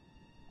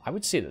 I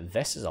would say that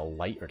this is a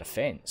lighter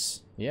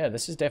defense. Yeah,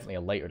 this is definitely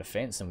a lighter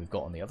defense than we've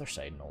got on the other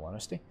side, in all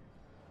honesty.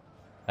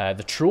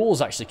 The Trolls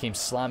actually came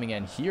slamming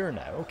in here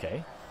now,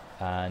 okay.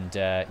 And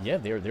yeah,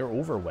 they're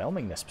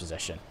overwhelming this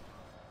position.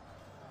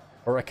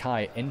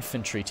 Urukai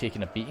infantry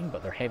taking a beating,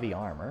 but their heavy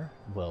armor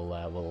will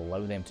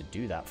allow them to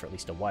do that for at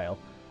least a while.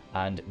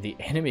 And the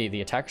enemy,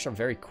 the attackers, are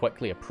very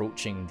quickly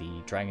approaching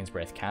the Dragon's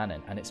Breath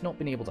cannon, and it's not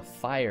been able to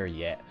fire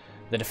yet.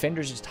 The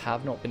defenders just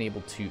have not been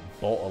able to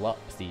bottle up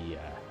the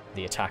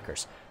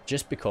attackers,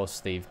 just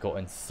because they've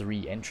gotten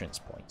 3 entrance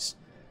points.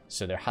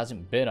 So there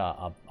hasn't been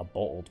a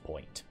bottled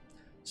point.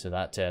 So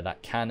that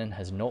cannon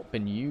has not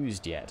been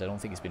used yet. I don't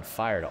think it's been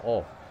fired at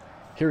all.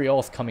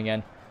 Hirioth coming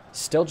in,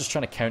 still just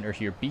trying to counter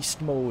here.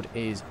 Beast mode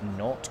is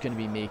not going to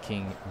be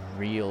making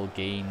real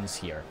gains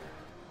here.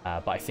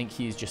 But I think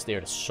he's just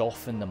there to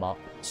soften them up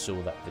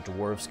so that the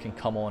dwarves can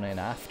come on in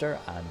after.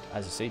 And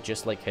as I say,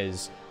 just like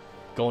his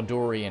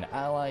Gondorian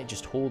ally,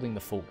 just holding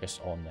the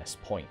focus on this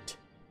point.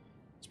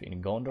 Speaking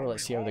of Gondor,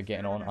 let's see how they're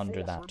getting on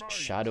under that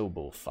shadow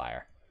bow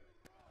fire.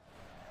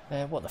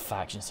 What are the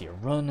factions here?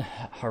 Rhun,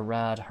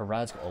 Harad.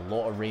 Harad's got a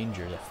lot of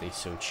rangers if they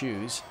so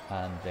choose.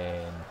 And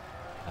then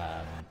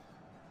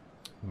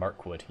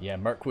Mirkwood. Yeah,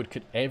 Mirkwood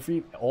could...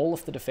 all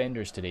of the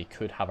defenders today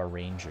could have a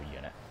ranger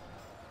unit.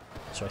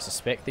 So I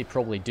suspect they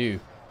probably do.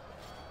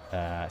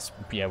 Yeah,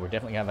 we're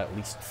definitely going to have at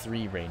least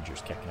 3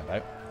 rangers kicking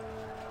about.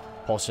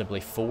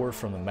 Possibly 4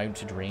 from the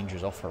mounted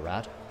rangers of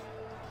Harad.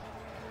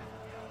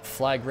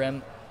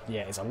 Flagrim.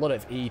 Yeah, it's a lot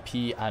of AP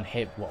and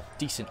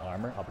decent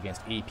armor up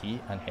against AP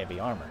and heavy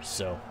armor.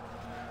 So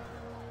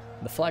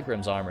the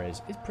Flagrim's armor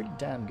is pretty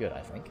damn good, I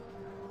think.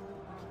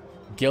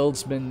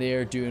 Guildsmen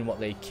there doing what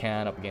they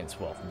can up against,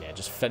 well, yeah,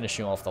 just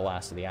finishing off the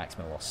last of the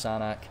Axemen of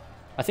Sanak.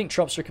 I think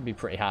Trumpster can be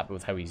pretty happy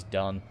with how he's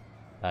done.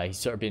 He's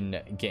sort of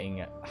been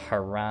getting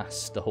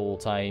harassed the whole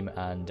time,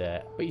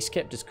 but he's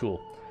kept his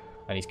cool.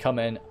 And he's come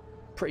in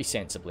pretty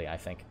sensibly, I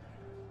think.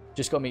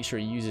 Just got to make sure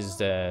he uses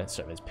sort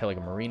of his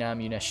Pilgrim Marine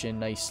ammunition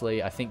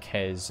nicely. I think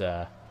his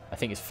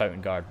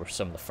Fountain Guard were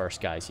some of the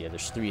first guys. Yeah,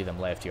 there's 3 of them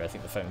left here. I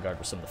think the Fountain Guard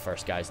were some of the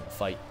first guys in the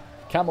fight.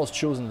 Camels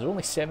Chosen. There's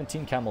only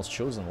 17 Camels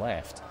Chosen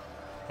left.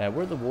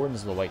 Where are the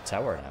Wardens of the White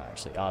Tower now,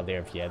 actually? Ah,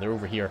 they're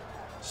over here.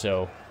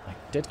 So I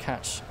did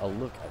catch a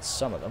look at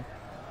some of them.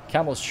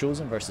 Camels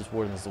Chosen versus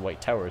Wardens of the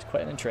White Tower is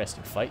quite an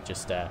interesting fight.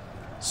 Just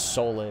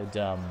solid.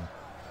 Yeah,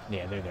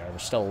 they're there.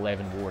 There's still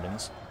 11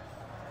 Wardens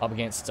up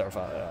against sort of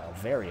a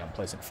very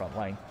unpleasant front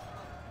line.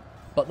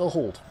 But they'll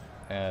hold.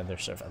 They're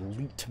sort of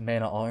elite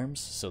men-at-arms,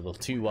 so they'll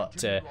do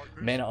what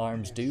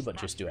men-at-arms do, but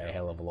just do a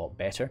hell of a lot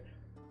better.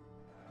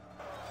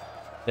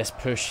 This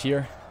push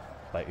here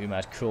by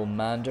Umad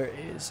Kulmander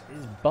is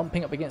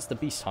bumping up against the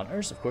Beast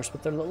Hunters. Of course,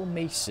 with their little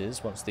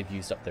maces, once they've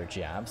used up their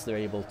jabs, they're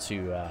able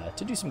to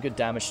do some good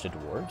damage to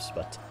dwarves,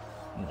 but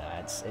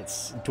nah,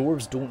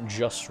 dwarves don't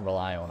just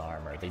rely on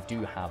armor. They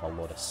do have a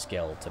lot of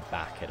skill to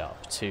back it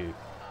up, too.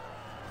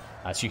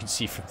 As you can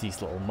see from these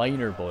little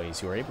miner boys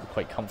who are able to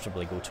quite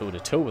comfortably go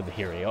toe-to-toe with the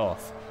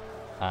Hirioth.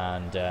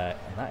 And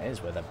that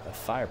is with a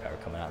firepower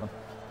coming at them.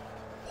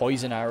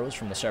 Poison arrows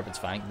from the Serpent's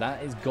Fang.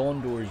 That is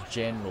Gondor's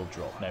general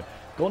drop. Now,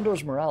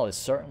 Gondor's morale is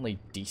certainly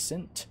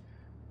decent,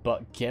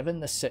 but given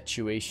the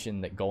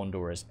situation that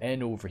Gondor is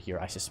in over here,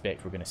 I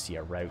suspect we're going to see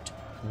a rout.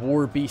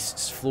 War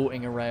beasts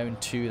floating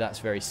around too. That's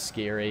very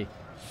scary.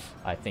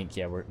 I think,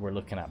 yeah, we're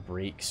looking at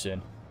break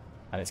soon.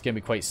 And it's going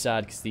to be quite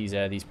sad because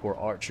these poor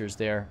archers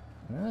there,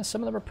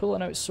 some of them are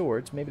pulling out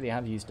swords. Maybe they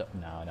have used up...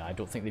 No, I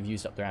don't think they've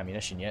used up their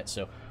ammunition yet,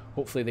 so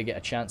hopefully they get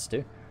a chance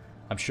to.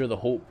 I'm sure the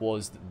hope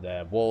was that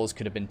the walls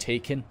could have been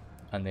taken,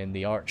 and then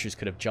the archers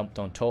could have jumped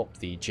on top,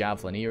 the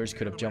javelineers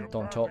could have jumped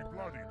on top.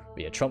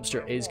 But yeah,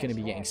 Trumpster is going to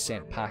be getting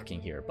sent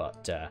packing here,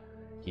 but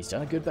he's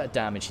done a good bit of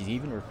damage. He's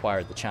even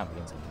required the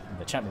champions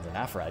in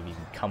Afra have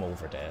even come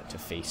over to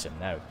face him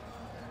now.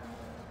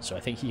 So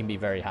I think he can be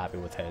very happy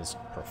with his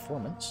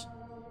performance.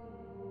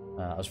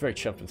 I was very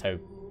chuffed with how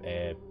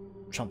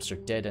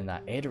Trumpster did in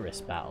that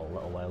Edoras battle a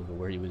little while ago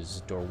where he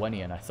was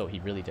Dorwinian. I thought he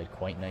really did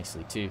quite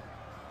nicely too.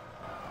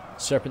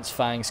 Serpent's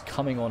Fangs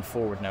coming on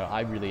forward now.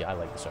 I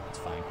like the Serpent's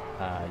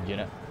Fang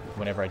unit.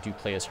 Whenever I do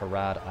play as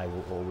Harad, I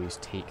will always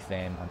take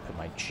them and put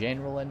my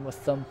general in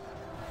with them.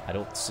 I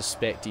don't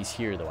suspect he's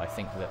here though. I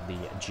think that the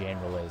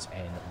general is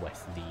in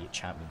with the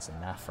champions in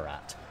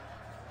Nafarat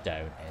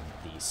down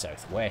in the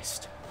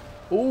southwest.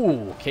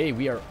 Oh, okay,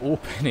 we are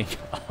opening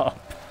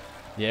up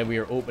Yeah, we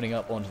are opening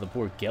up onto the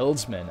board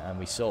Guildsmen, and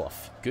we saw a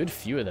good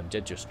few of them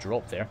did just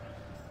drop there.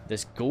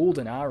 This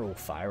golden arrow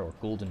fire, or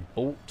golden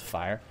bolt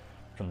fire,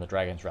 from the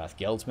Dragon's Wrath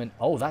Guildsmen.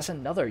 Oh, that's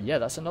another, yeah,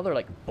 that's another,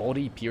 like,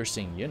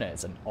 body-piercing unit.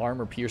 It's an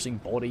armor-piercing,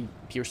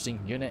 body-piercing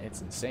unit.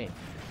 It's insane.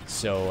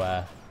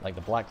 So, like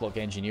the Blacklock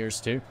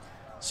Engineers, too.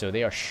 So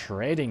they are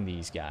shredding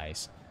these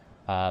guys.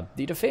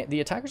 The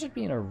attackers are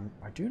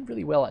doing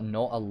really well at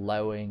not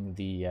allowing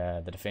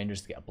the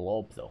defenders to get a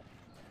blob, though.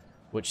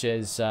 Which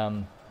is,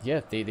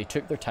 yeah, they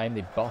took their time.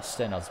 They bust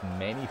in as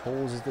many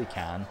holes as they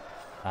can.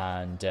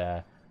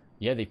 And,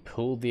 yeah, they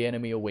pulled the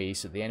enemy away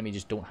so the enemy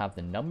just don't have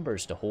the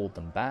numbers to hold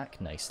them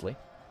back nicely.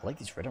 I like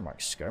these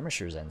Rittermark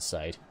skirmishers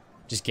inside.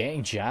 Just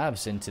getting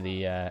jabs into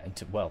the,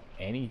 well,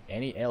 any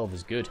elf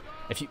is good.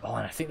 Oh,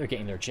 and I think they're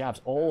getting their jabs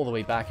all the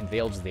way back into the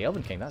Elves of the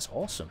Elven King. That's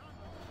awesome.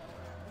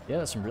 Yeah,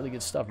 that's some really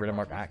good stuff.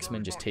 Rittermark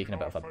Axemen just taking a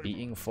bit of a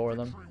beating for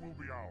them.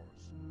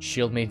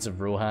 Shieldmaids of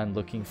Rohan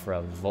looking for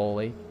a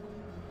volley.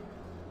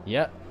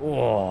 Yeah.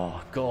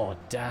 Oh, god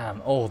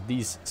damn. Oh,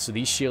 these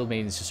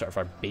Shieldmaidens just sort of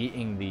are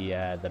baiting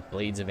the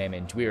Blades of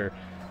Emendwyr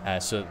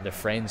so their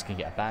friends can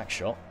get a back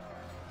shot.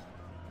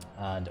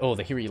 And, oh,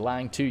 the Hiri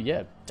Lang too.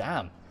 Yeah,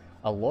 damn.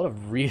 A lot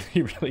of really,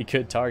 really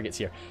good targets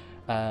here.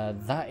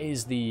 That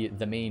is the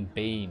main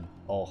bane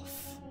of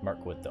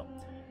Mirkwood, though,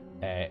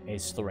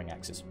 is throwing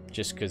axes.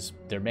 Just because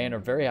their men are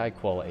very high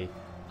quality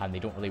and they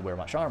don't really wear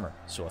much armor.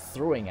 So a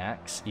throwing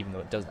axe, even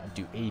though it doesn't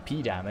do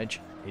AP damage,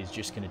 is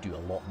just going to do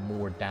a lot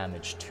more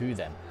damage to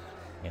them.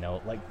 You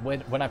know, like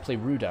when I play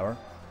Rudour,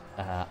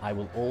 I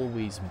will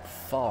always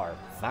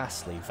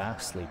vastly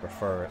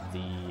prefer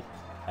the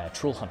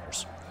Troll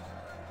Hunters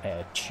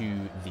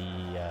to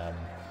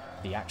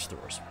the Axe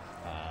Throwers.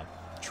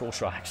 Troll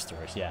Shroud Axe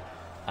Throwers, yeah.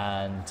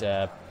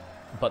 And,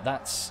 but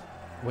that's,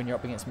 when you're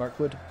up against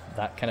Mirkwood,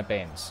 that kind of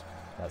bends.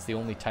 That's the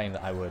only time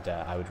that I would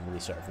really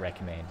sort of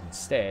recommend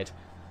instead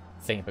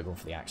think about going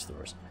for the Axe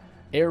Throwers.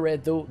 Air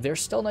Red, though, they're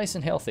still nice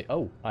and healthy.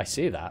 Oh, I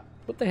say that.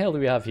 What the hell do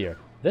we have here?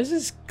 This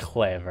is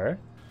clever.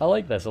 I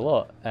like this a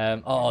lot.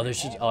 Oh,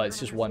 it's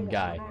just one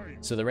guy.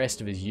 So the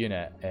rest of his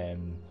unit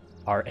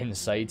are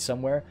inside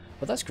somewhere.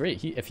 But that's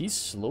great. If he's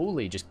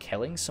slowly just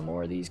killing some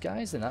more of these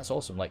guys, then that's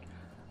awesome. Like,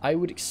 I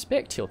would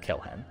expect he'll kill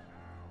him.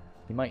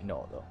 He might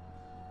not, though.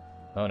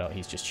 Oh no,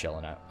 he's just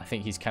chilling out. I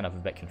think he's kind of a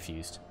bit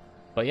confused.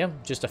 But yeah,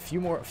 just a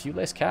few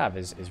less cav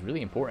is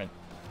really important.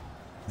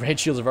 Red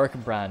Shields of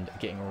Erkenbrand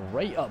getting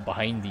right up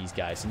behind these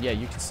guys. And yeah,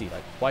 you can see,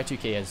 like,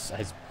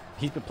 Y2K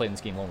he's been playing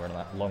this game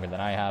longer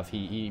than I have.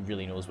 He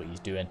really knows what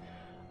he's doing.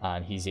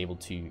 And he's able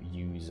to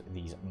use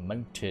these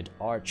mounted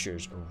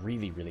archers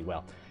really, really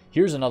well.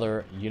 Here's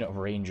another unit of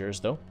rangers,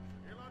 though.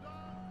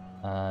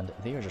 And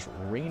they are just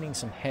raining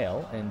some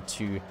hell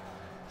into...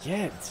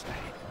 Yeah,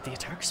 the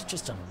attackers have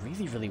just done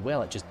really, really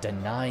well at just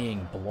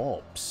denying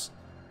blobs.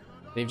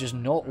 They've just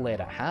not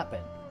let it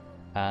happen.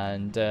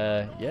 And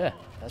yeah,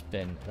 that's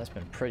been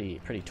pretty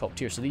top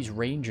tier. So these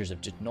rangers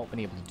have just not been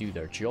able to do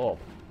their job.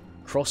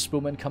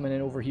 Crossbowmen coming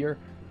in over here,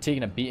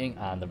 taking a beating,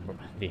 and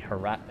the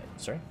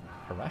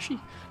Harashi?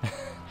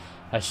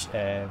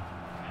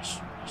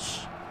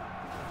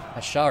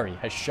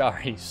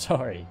 Hashari,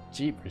 sorry.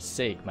 Jeepers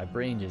sake, my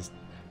brain just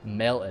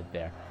melted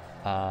there.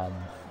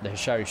 The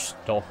Hashari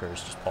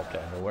Stalkers just popped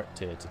out of nowhere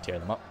to tear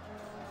them up.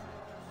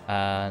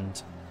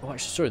 And, oh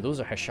actually, sorry, those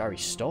are Hashari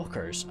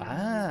Stalkers.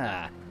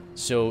 Ah!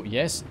 So,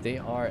 yes, they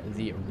are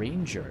the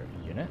ranger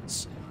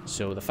units.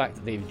 So the fact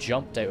that they've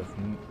jumped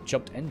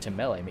into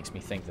melee makes me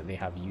think that they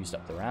have used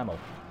up their ammo.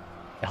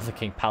 Elven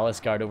King Palace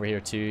Guard over here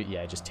too.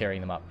 Yeah, just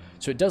tearing them up.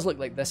 So it does look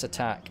like this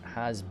attack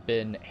has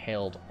been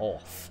held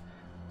off.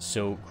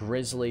 So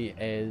Grizzly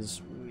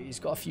he's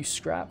got a few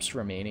scraps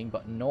remaining,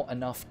 but not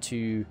enough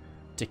to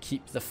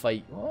keep the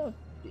fight. Well,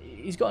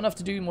 he's got enough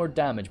to do more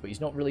damage, but he's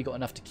not really got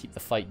enough to keep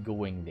the fight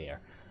going there.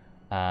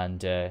 And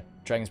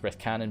Dragon's Breath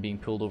Cannon being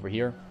pulled over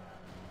here.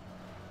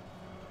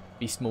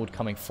 Beast Mode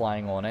coming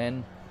flying on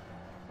in.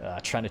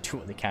 Trying to do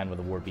what they can with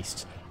the War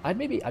Beasts. I'd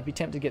be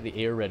tempted to get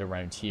the Air Red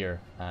around here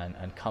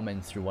and come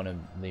in through one of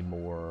the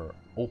more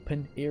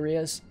open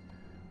areas.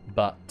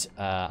 But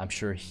I'm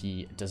sure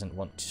he doesn't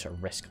want to sort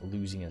of risk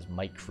losing his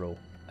micro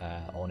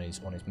on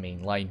his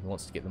main line. He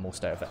wants to get the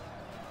most out of it.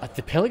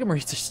 The Pelican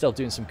Marines are still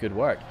doing some good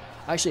work.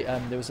 Actually,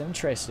 there was an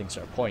interesting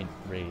sort of point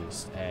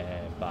raised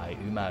by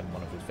Umad in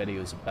one of his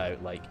videos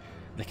about like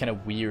the kind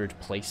of weird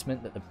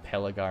placement that the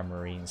Pelican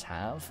Marines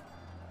have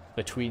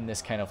between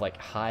this kind of like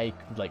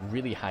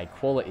really high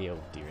quality. Oh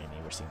dearie me,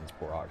 we're seeing these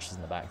poor archers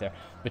in the back there.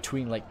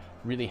 Between like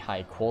really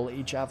high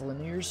quality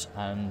javelineers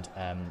and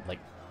like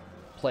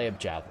pleb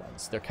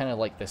javelins. They're kind of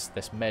like this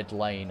mid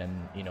line,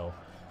 and you know,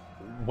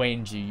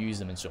 when do you use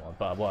them and so on.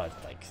 But well,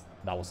 like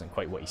that wasn't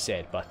quite what he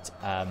said. But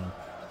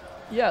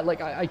yeah,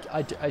 like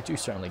I do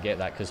certainly get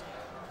that, because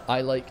I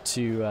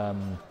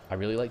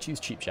really like to use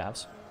cheap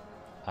javs,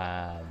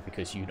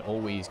 because you can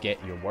always get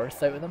your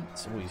worth out of them.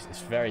 It's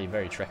very,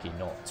 very tricky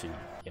not to,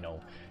 you know,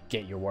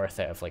 get your worth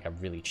out of like a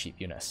really cheap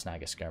unit of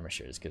Snagga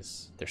skirmishers,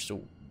 because they're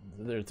so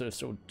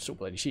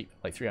bloody cheap,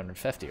 like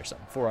 350 or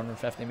something,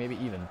 450 maybe,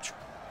 even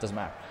doesn't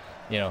matter,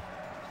 you know.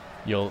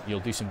 you'll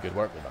do some good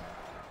work with them.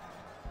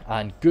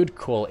 And good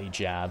quality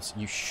jabs,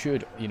 you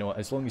should, you know,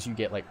 as long as you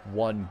get like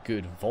one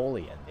good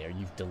volley in there,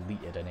 you've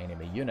deleted an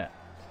enemy unit.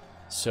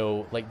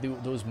 So like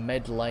those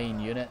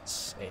mid-line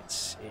units,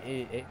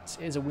 it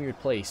is a weird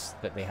place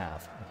that they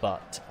have,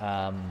 but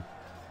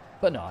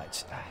no,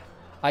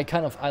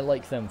 I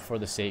like them for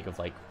the sake of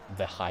like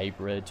the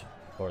hybrid,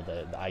 or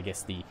the I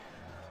guess the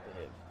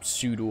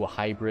pseudo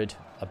hybrid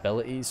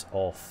abilities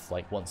of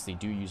like once they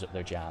do use up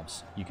their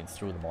jabs, you can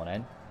throw them on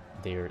in.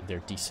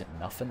 They're decent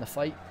enough in the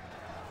fight.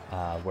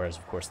 Whereas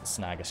of course the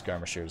snag of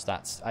skirmishers,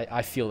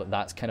 I feel that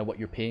that's kind of what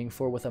you're paying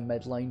for with a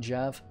midline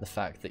jab. The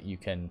fact that you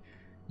can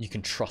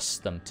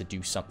trust them to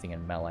do something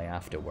in melee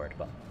afterward.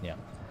 But yeah.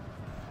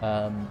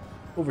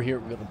 Over here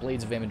we've got the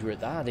Blades of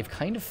Emendur. They've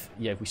kind of,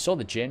 yeah, we saw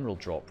the general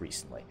drop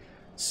recently.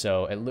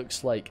 So it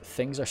looks like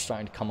things are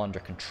starting to come under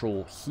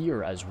control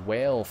here as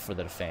well for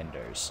the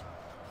defenders.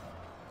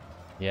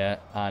 Yeah,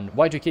 and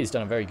Y2K has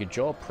done a very good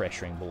job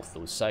pressuring both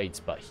those sides,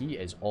 but he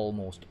is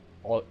almost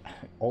out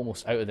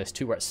of this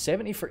too. We're at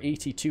 70 for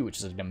 82, which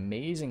is an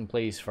amazing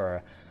place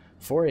for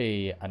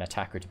an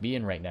attacker to be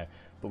in right now.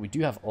 But we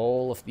do have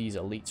all of these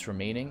elites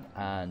remaining,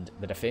 and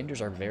the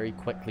defenders are very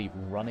quickly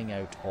running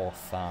out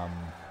of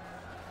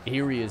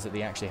areas that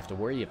they actually have to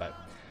worry about.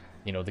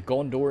 You know, the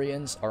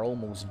Gondorians are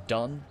almost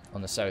done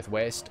on the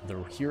southwest, the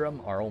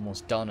Rohirrim are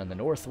almost done in the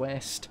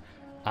northwest,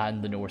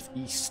 and the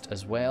northeast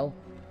as well.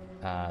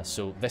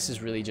 So this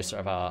is really just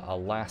sort of a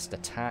last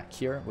attack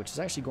here, which is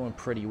actually going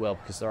pretty well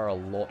because there are a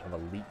lot of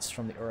elites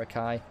from the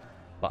Uruk-hai,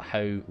 but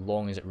how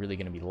long is it really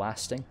going to be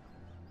lasting?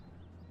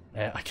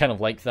 I kind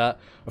of like that.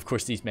 Of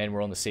course, these men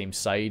were on the same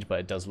side, but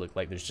it does look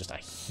like there's just a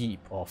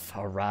heap of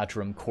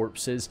Haradrim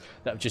corpses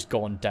that have just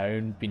gone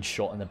down, been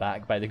shot in the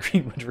back by the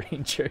Greenwood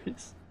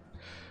Rangers.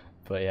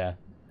 But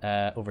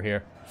yeah, over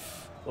here.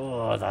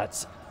 Oh,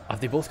 that's... Have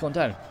they both gone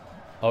down?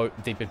 Oh,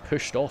 they've been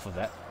pushed off of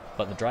it.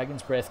 But the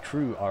Dragon's Breath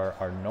crew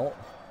are not,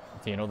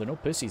 you know, they're no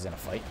pussies in a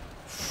fight.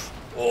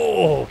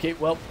 Oh, okay,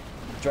 well,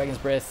 Dragon's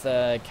Breath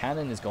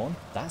cannon is gone.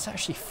 That's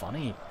actually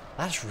funny.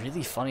 That's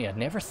really funny. I'd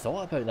never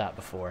thought about that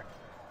before.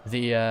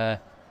 The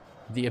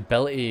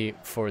ability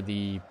for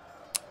the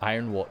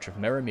Iron Watch of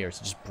Mirrormere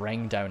to just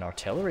bring down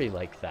artillery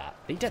like that.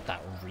 They did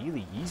that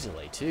really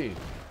easily too.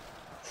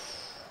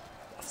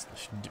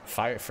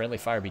 Friendly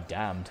fire be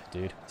damned,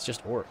 dude. It's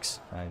just orcs.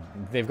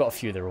 They've got a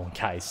few of their own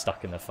guys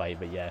stuck in the fight,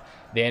 but yeah,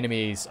 the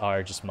enemies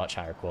are just much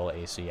higher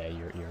quality, so yeah,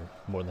 you're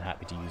more than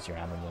happy to use your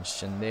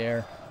ammunition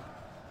there.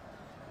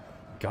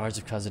 Guards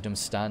of Khazad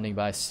standing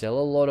by. Still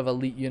a lot of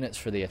elite units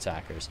for the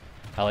attackers.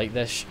 I like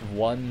this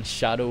one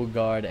Shadow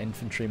Guard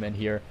infantryman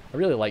here. I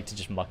really like to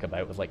just muck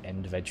about with like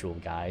individual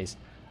guys.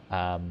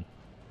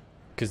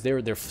 Because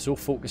they're so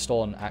focused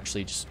on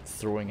actually just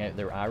throwing out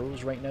their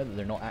arrows right now that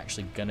they're not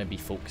actually going to be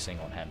focusing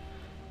on him.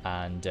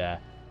 And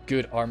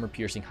good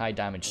armor-piercing,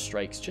 high-damage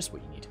strikes, just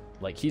what you need.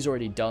 Like, he's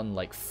already done,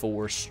 like,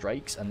 4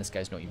 strikes, and this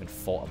guy's not even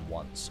fought him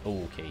once.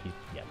 Oh, okay,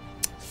 yeah.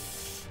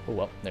 Oh,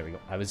 well, there we go.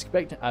 I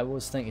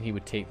was thinking he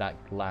would take that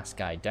last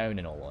guy down,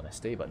 in all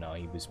honesty, but no,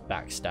 he was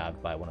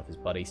backstabbed by one of his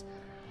buddies.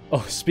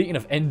 Oh, speaking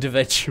of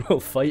individual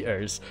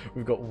fighters,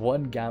 we've got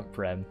one Gamp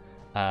Rim,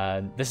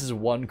 and this is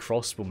one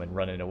crossbowman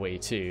running away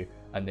too,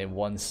 and then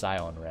one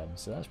Scion Rim,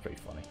 so that's pretty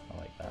funny. I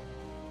like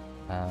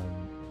that.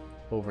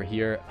 Over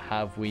here,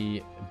 have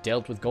we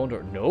dealt with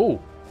Gondor?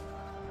 No!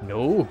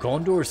 No,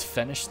 Gondor's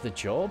finished the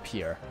job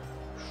here.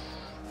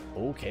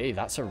 Okay,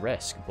 that's a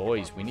risk.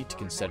 Boys, we need to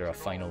consider a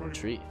final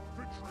retreat.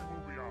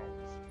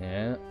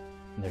 Yeah,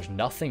 there's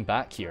nothing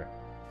back here.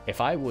 If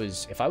I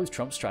was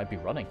Trumpster, I'd be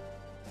running.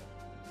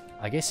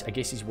 I guess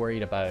he's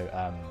worried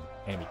about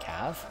enemy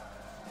cav,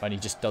 and he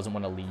just doesn't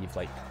want to leave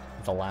like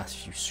the last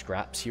few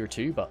scraps here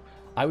too. But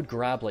I would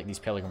grab like these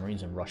Pelican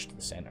Marines and rush to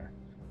the center.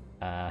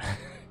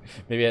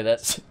 Maybe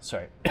that's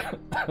sorry.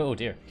 Oh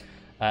dear.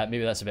 Maybe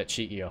that's a bit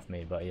cheeky of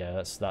me, but yeah,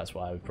 that's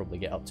what I would probably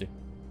get up to.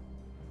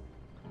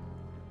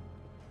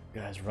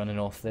 Guys running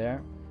off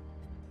there.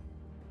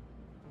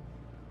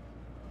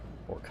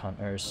 Orc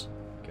hunters,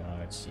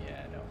 guards,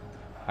 yeah, no.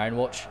 Iron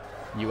Watch,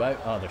 you out?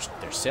 Oh,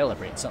 they're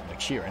celebrating something, they're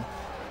cheering.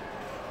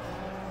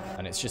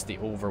 And it's just the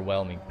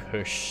overwhelming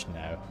push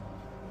now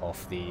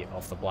of the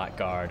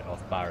Blackguard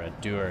of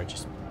Barad-dûr,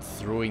 just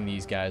throwing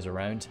these guys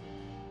around.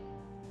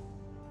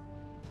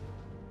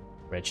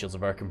 Red Shields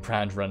of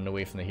Erkenbrand running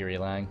away from the Hiri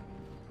Lang.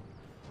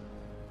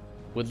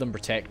 Woodland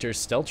Protectors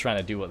still trying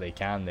to do what they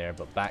can there,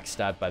 but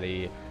backstabbed by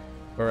the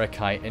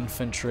Uruk-hai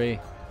infantry.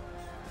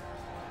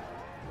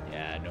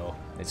 Yeah, no,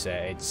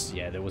 it's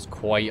yeah, there was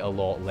quite a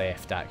lot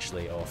left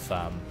actually of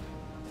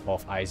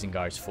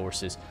Isengard's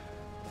forces.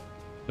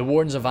 The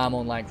Wardens of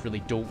Amon-Lank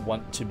really don't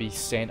want to be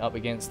sent up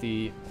against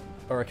the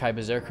Uruk-hai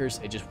Berserkers.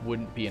 It just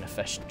wouldn't be an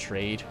efficient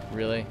trade,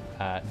 really.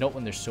 Not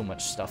when there's so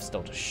much stuff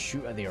still to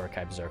shoot at the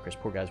Uruk-hai Berserkers.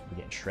 Poor guys would be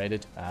getting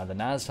shredded. The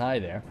Naz-hai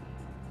there.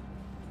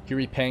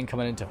 Hiri Pen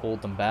coming in to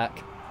hold them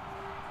back.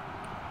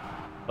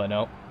 But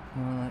no.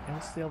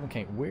 Else the Elven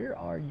King. Where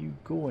are you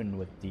going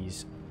with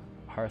these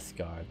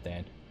Hearthguard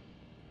then?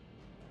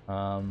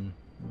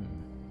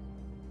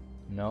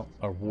 No,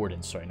 or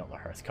Warden, sorry, not the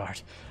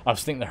Hearthguard. I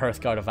was thinking the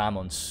Hearthguard of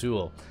Amon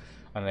Sul.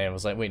 And then I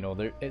was like, wait, no,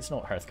 it's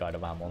not Hearthguard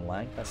of Amon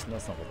Lang. That's not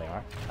what they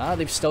are. Ah,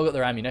 they've still got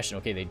their ammunition.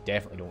 Okay, they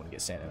definitely don't want to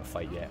get sent in a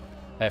fight yet.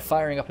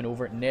 Firing up and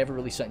over, never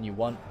really something you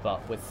want,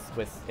 but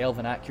with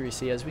Elven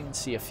accuracy, as we can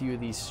see, a few of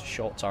these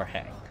shots are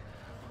hitting.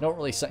 Not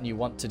really something you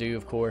want to do,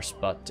 of course,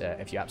 but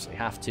if you absolutely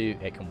have to,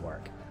 it can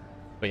work.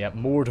 But yeah,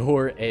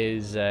 Mordor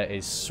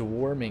is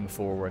swarming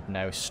forward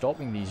now,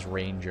 stopping these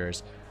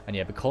Rangers. And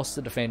yeah, because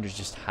the defenders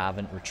just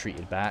haven't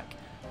retreated back,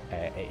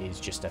 it is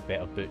just a bit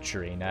of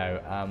butchery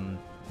now.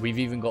 We've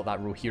even got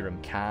that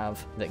Rohirrim Cav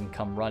that can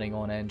come running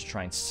on in to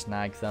try and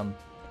snag them.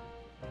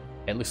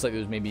 It looks like there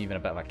was maybe even a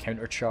bit of a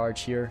counter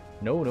charge here.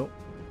 No,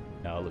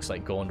 it looks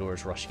like Gondor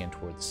is rushing in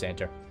toward the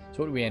center. So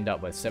what do we end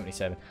up with?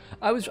 77.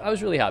 I was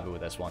really happy with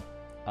this one.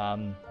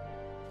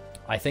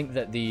 I think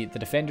that the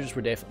defenders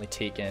were definitely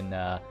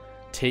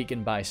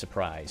taken by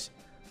surprise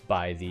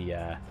by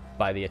the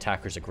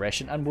attackers'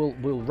 aggression, and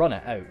we'll run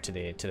it out to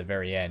the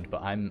very end.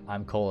 But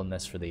I'm calling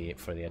this for the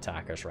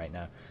attackers right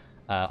now.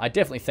 I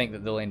definitely think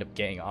that they'll end up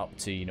getting up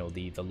to, you know,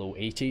 the low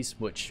 80s,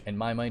 which in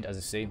my mind, as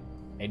I say,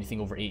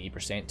 anything over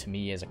 80% to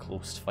me is a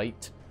close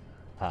fight.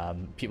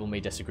 People may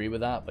disagree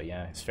with that, but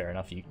yeah, it's fair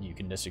enough. You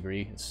can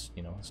disagree. It's,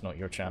 you know, it's not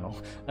your channel.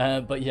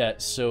 But yeah,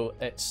 so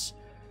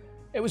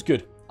it was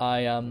good.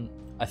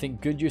 I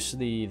think good use of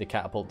the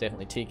catapult,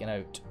 definitely taking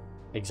out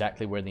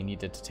exactly where they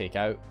needed to take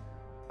out.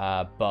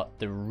 But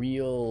the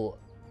real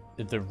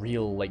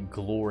like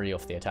glory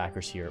of the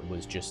attackers here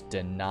was just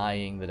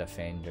denying the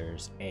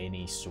defenders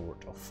any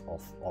sort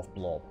of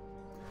blob.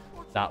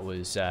 That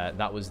was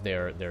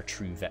their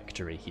true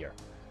victory here.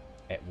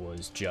 It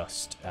was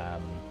just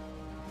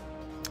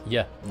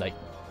yeah, like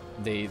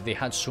they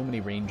had so many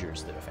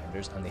Rangers, the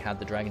defenders, and they had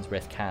the Dragon's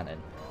Breath cannon,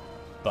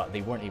 but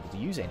they weren't able to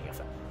use any of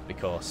it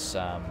because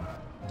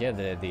yeah,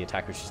 the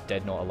attackers just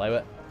did not allow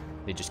it.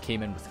 They just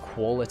came in with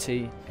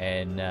quality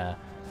and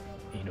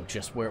you know,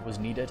 just where it was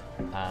needed,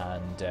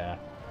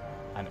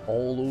 and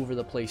all over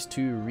the place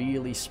too.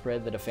 Really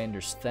spread the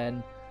defenders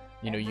thin.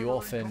 You know, you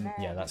often,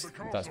 yeah, that's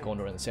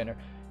Gondor in the center.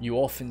 You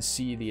often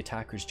see the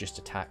attackers just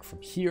attack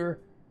from here,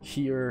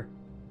 here,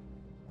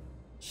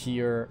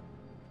 here,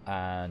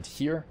 and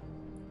here,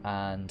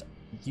 and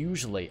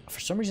usually, for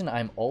some reason,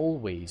 I'm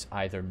always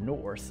either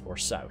north or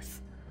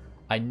south.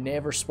 I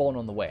never spawn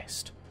on the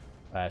west.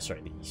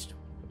 Sorry, the east.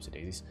 Oopsie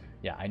daisies.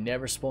 Yeah, I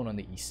never spawn on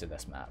the east of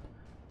this map.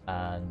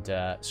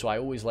 And so I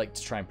always like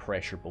to try and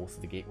pressure both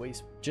of the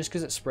gateways, just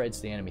because it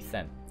spreads the enemy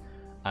thin.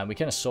 And we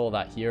kind of saw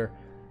that here.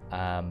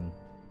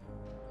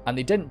 And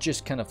they didn't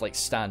just kind of like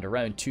stand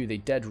around too, they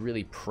did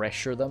really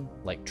pressure them.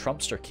 Like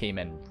Trumpster came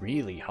in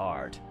really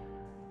hard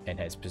in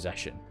his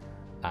position.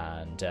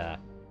 And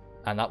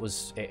that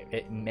was,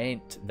 it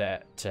meant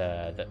that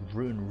that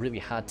Rhun really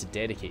had to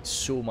dedicate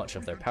so much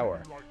of their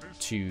power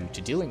to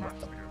dealing with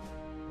them.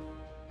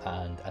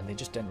 And they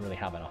just didn't really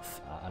have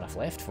enough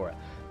left for it.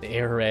 The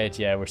air red,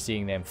 yeah, we're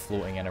seeing them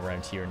floating in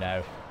around here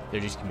now. They're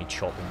just going to be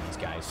chopping these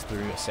guys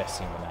through,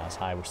 assessing them as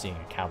high. We're seeing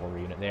a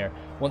cavalry unit there.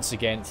 Once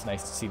again, it's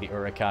nice to see the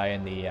Uruk-hai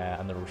and the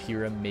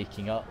Rohirrim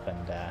making up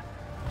and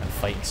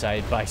fighting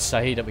side by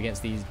side up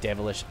against these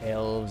devilish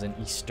elves and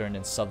eastern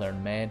and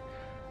southern men.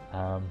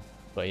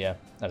 But yeah,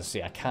 as I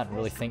say, I can't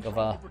really think of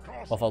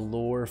a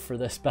lore for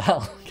this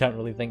battle. Can't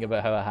really think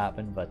about how it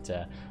happened, but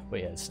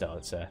yeah, still,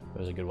 it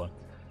was a good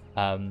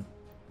one.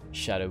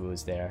 Shadow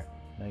bow's there.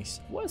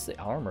 Nice. What is the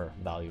armor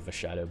value of a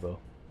shadow bow?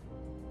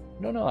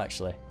 No,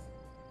 actually.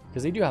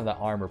 Because they do have that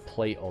armor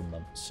plate on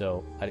them,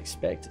 so I'd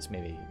expect it's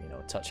maybe, you know,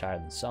 a touch higher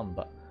than some,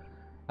 but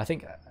I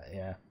think,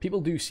 yeah, people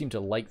do seem to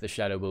like the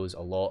shadow bows a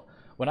lot.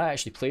 When I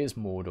actually play as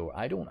Mordor,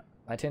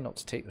 I tend not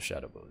to take the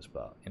shadow bows,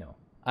 but, you know,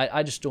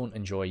 I just don't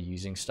enjoy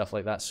using stuff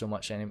like that so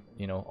much,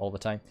 you know, all the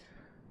time.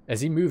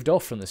 As he moved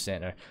off from the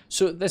center.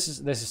 So this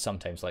is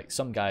sometimes, like,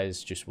 some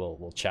guys just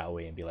will chat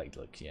away and be like,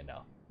 look, you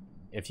know,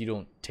 if you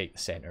don't take the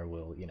center,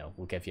 we'll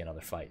give you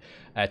another fight,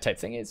 type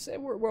thing. It's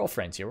we're all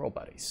friends here, we're all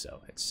buddies.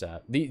 So it's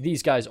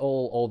these guys,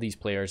 all these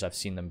players, I've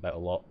seen them about a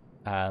lot.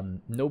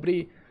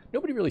 Nobody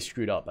really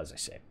screwed up, as I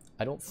say.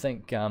 I don't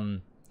think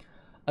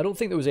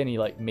there was any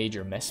like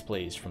major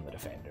misplays from the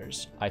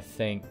defenders. I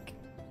think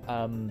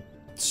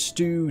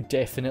Stu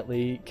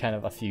definitely kind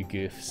of a few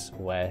goofs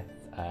with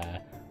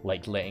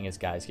like letting his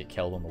guys get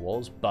killed on the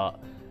walls,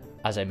 but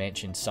as I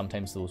mentioned,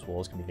 sometimes those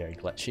walls can be very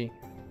glitchy.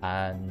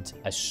 And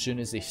as soon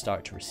as they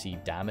start to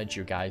receive damage,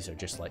 your guys are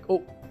just like,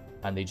 oh,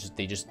 and they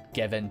just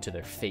give in to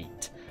their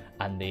fate,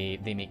 and they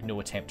make no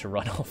attempt to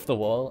run off the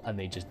wall, and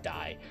they just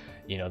die.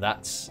 You know,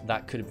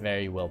 that could have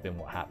very well been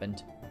what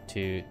happened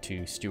to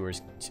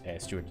Stuart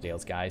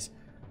Dale's guys.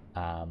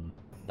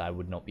 I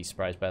would not be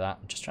surprised by that.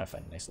 I'm just trying to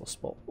find a nice little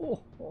spot. Oh,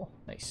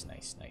 nice.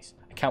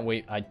 I can't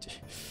wait.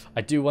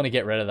 I do want to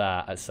get rid of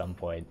that at some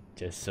point,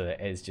 just so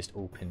it is just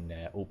open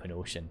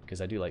ocean,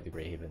 because I do like the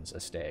Grey Havens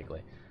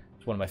aesthetically.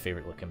 It's one of my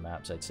favorite looking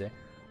maps, I'd say.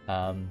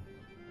 And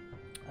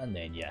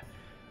then, yeah.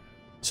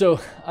 So,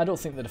 I don't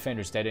think the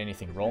defenders did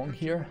anything wrong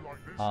here.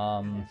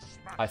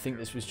 I think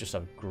this was just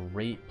a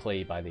great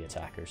play by the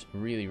attackers.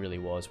 Really, really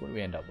was. What do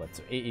we end up with?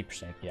 So,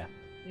 80%, yeah.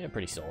 yeah,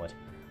 pretty solid.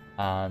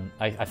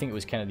 I think it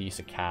was kind of the use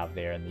of Cav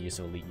there and the use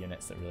of elite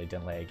units that really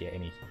didn't let it get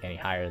any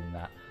higher than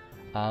that.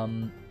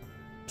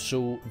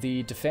 So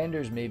the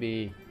defenders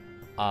maybe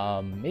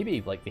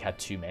like they had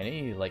too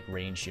many like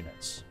ranged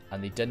units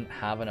and they didn't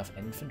have enough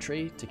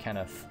infantry to kind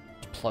of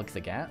plug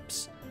the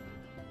gaps.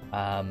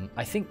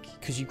 I think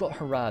because you've got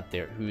Harad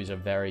there, who is a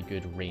very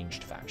good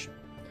ranged faction,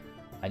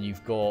 and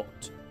you've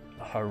got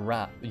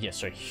Harad. Yeah,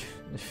 sorry,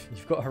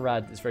 you've got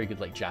Harad that's very good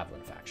like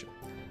javelin faction.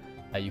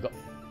 You've got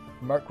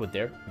Mirkwood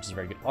there, which is a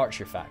very good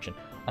archer faction,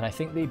 and I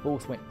think they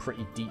both went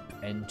pretty deep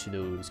into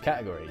those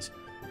categories.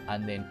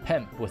 And then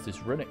Pimp with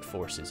his runic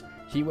forces,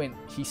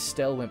 he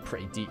still went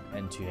pretty deep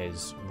into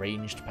his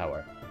ranged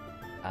power.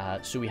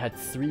 So we had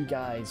 3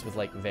 guys with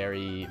like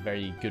very,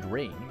 very good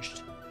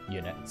ranged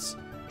units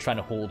trying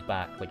to hold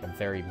back like a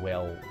very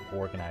well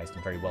organized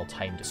and very well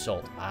timed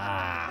assault.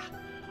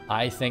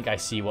 I think I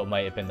see what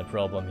might have been the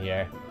problem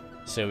here.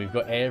 So we've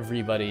got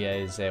everybody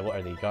as what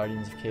are they,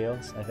 Guardians of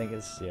Chaos? I think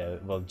it's, yeah,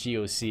 well,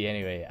 GOC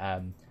anyway.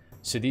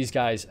 So these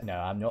guys, no,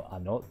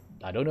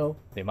 I don't know.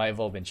 They might have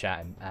all been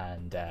chatting,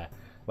 and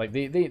like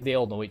they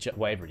all know each other.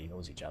 Well, everybody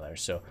knows each other.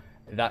 So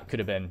that could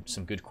have been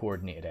some good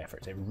coordinated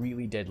efforts. It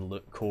really did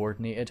look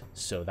coordinated,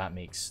 so that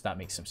makes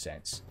some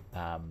sense.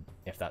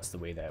 If that's the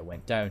way that it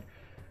went down.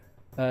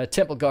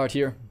 Temple Guard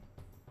here.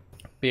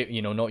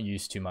 You know, not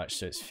used too much,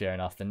 so it's fair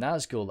enough. The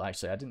Nazgul,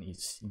 actually, I didn't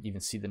even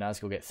see the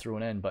Nazgul get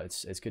thrown in, but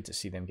it's good to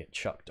see them get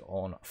chucked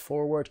on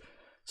forward.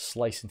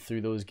 Slicing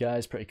through those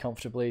guys pretty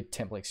comfortably.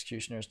 Temple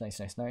Executioners, nice.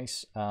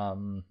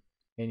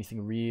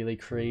 Anything really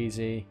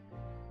crazy?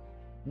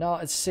 No,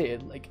 I'd say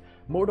it, like,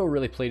 Mordor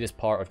really played his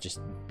part of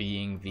just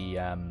being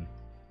the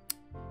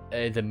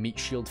meat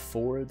shield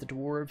for the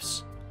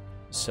dwarves.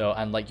 So,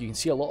 and like, you can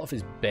see a lot of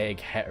his big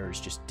hitters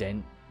just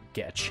didn't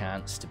get a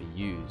chance to be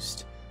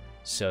used.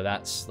 So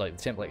that's like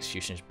the Temple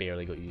Executioners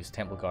barely got used,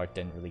 Temple Guard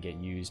didn't really get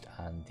used,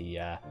 and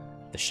the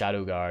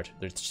Shadow Guard,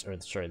 the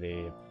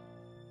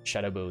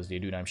Shadow Bows, the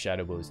Adunam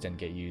Shadow Bows didn't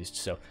get used.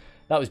 So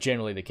that was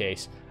generally the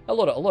case. A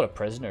lot of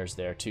prisoners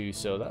there too,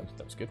 so that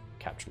was good.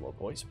 Captured a lot of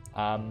boys.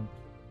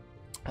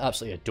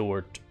 Absolutely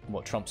adored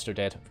what Trumpster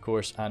did, of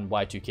course, and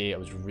Y2K. I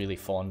was really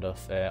fond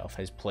of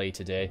his play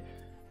today.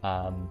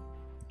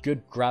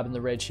 Good grabbing the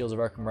red shields of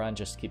Erkenbrand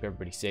just to keep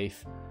everybody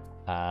safe,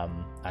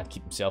 and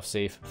keep himself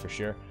safe for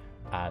sure.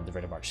 And the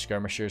Red March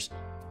Skirmishers,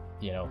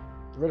 you know,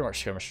 the Red March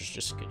Skirmishers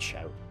just a good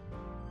shout,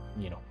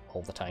 you know,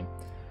 all the time.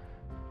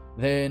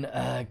 Then,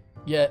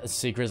 yeah, let's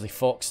see, Grizzly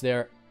Fox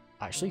there.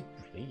 Actually,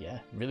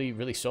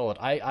 really solid.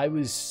 I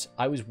was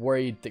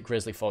worried that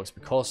Grizzly Fox,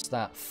 because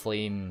that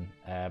flame,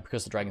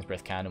 because the Dragon's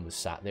Breath cannon was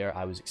sat there,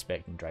 I was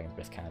expecting Dragon's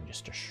Breath cannon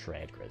just to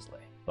shred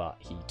Grizzly. But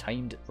he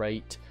timed it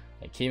right.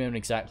 It came in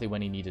exactly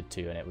when he needed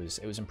to, and it was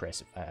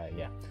impressive.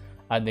 Yeah,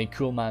 and then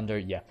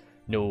Coolmander, yeah.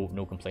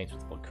 No complaints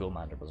with what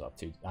Coolmander was up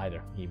to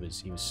either. He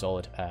was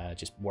solid,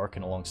 just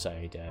working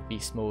alongside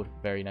Beast Mode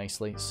very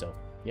nicely. So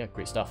yeah,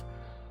 great stuff.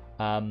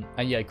 And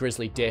yeah,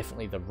 Grizzly,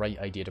 definitely the right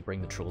idea to bring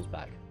the trolls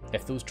back.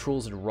 If those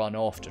trolls had run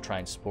off to try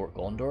and support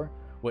Gondor,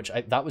 which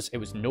it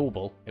was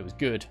noble, it was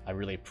good. I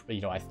really,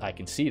 you know, I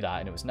can see that,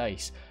 and it was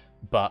nice.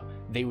 But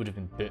they would have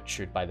been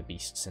butchered by the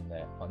beasts in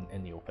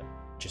the open,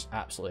 just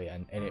absolutely,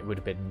 and it would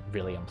have been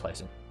really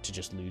unpleasant to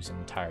just lose an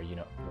entire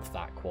unit of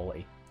that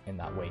quality in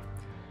that way.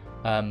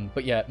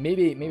 But yeah,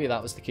 maybe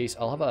that was the case.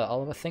 I'll have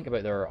a think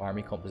about their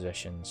army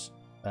compositions.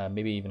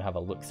 Maybe even have a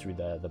look through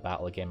the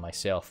battle again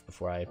myself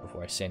before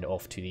I send it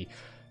off to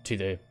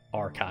the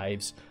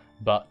archives.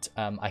 But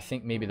I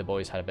think maybe the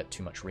boys had a bit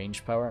too much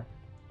range power,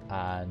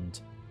 and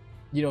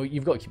you know,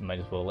 you've got to keep in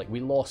mind as well, like, we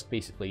lost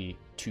basically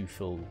 2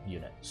 full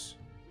units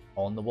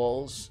on the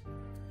walls,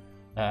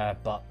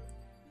 but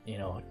you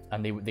know,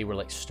 and they were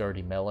like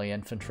sturdy melee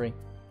infantry.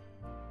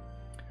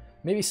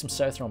 Maybe some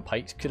Southron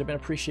pikes could have been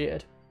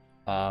appreciated.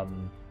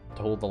 To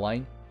hold the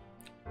line,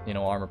 you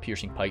know,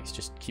 armor-piercing pikes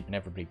just keeping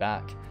everybody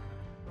back.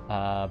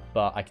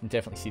 But I can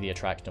definitely see the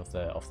attraction of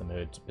the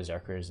mood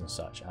berserkers and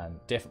such, and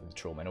definitely the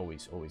trollmen,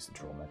 always the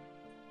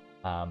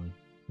trollmen.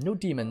 No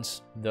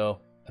demons though,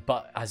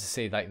 but as I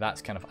say, like,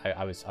 that's kind of,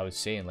 I was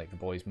saying, like, the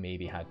boys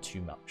maybe had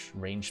too much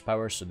ranged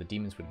power, so the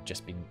demons would have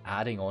just been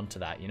adding on to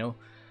that, you know,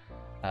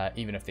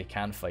 even if they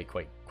can fight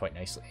quite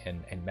nicely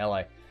in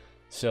melee.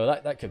 So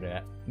that could have been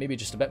it. Maybe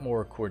just a bit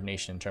more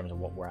coordination in terms of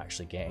what we're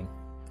actually getting.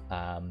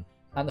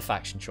 And the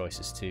faction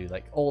choices too.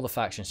 Like, all the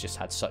factions just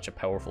had such a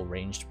powerful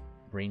ranged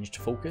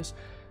focus.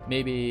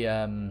 Maybe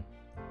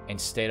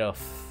instead of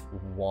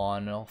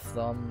one of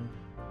them,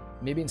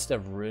 maybe instead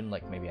of Rhun,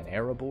 like maybe an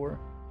Erebor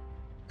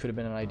could have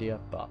been an idea,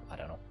 but I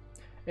don't know.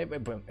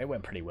 It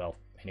went pretty well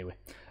anyway.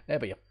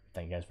 But yeah,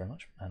 thank you guys very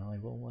much, and I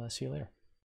will see you later.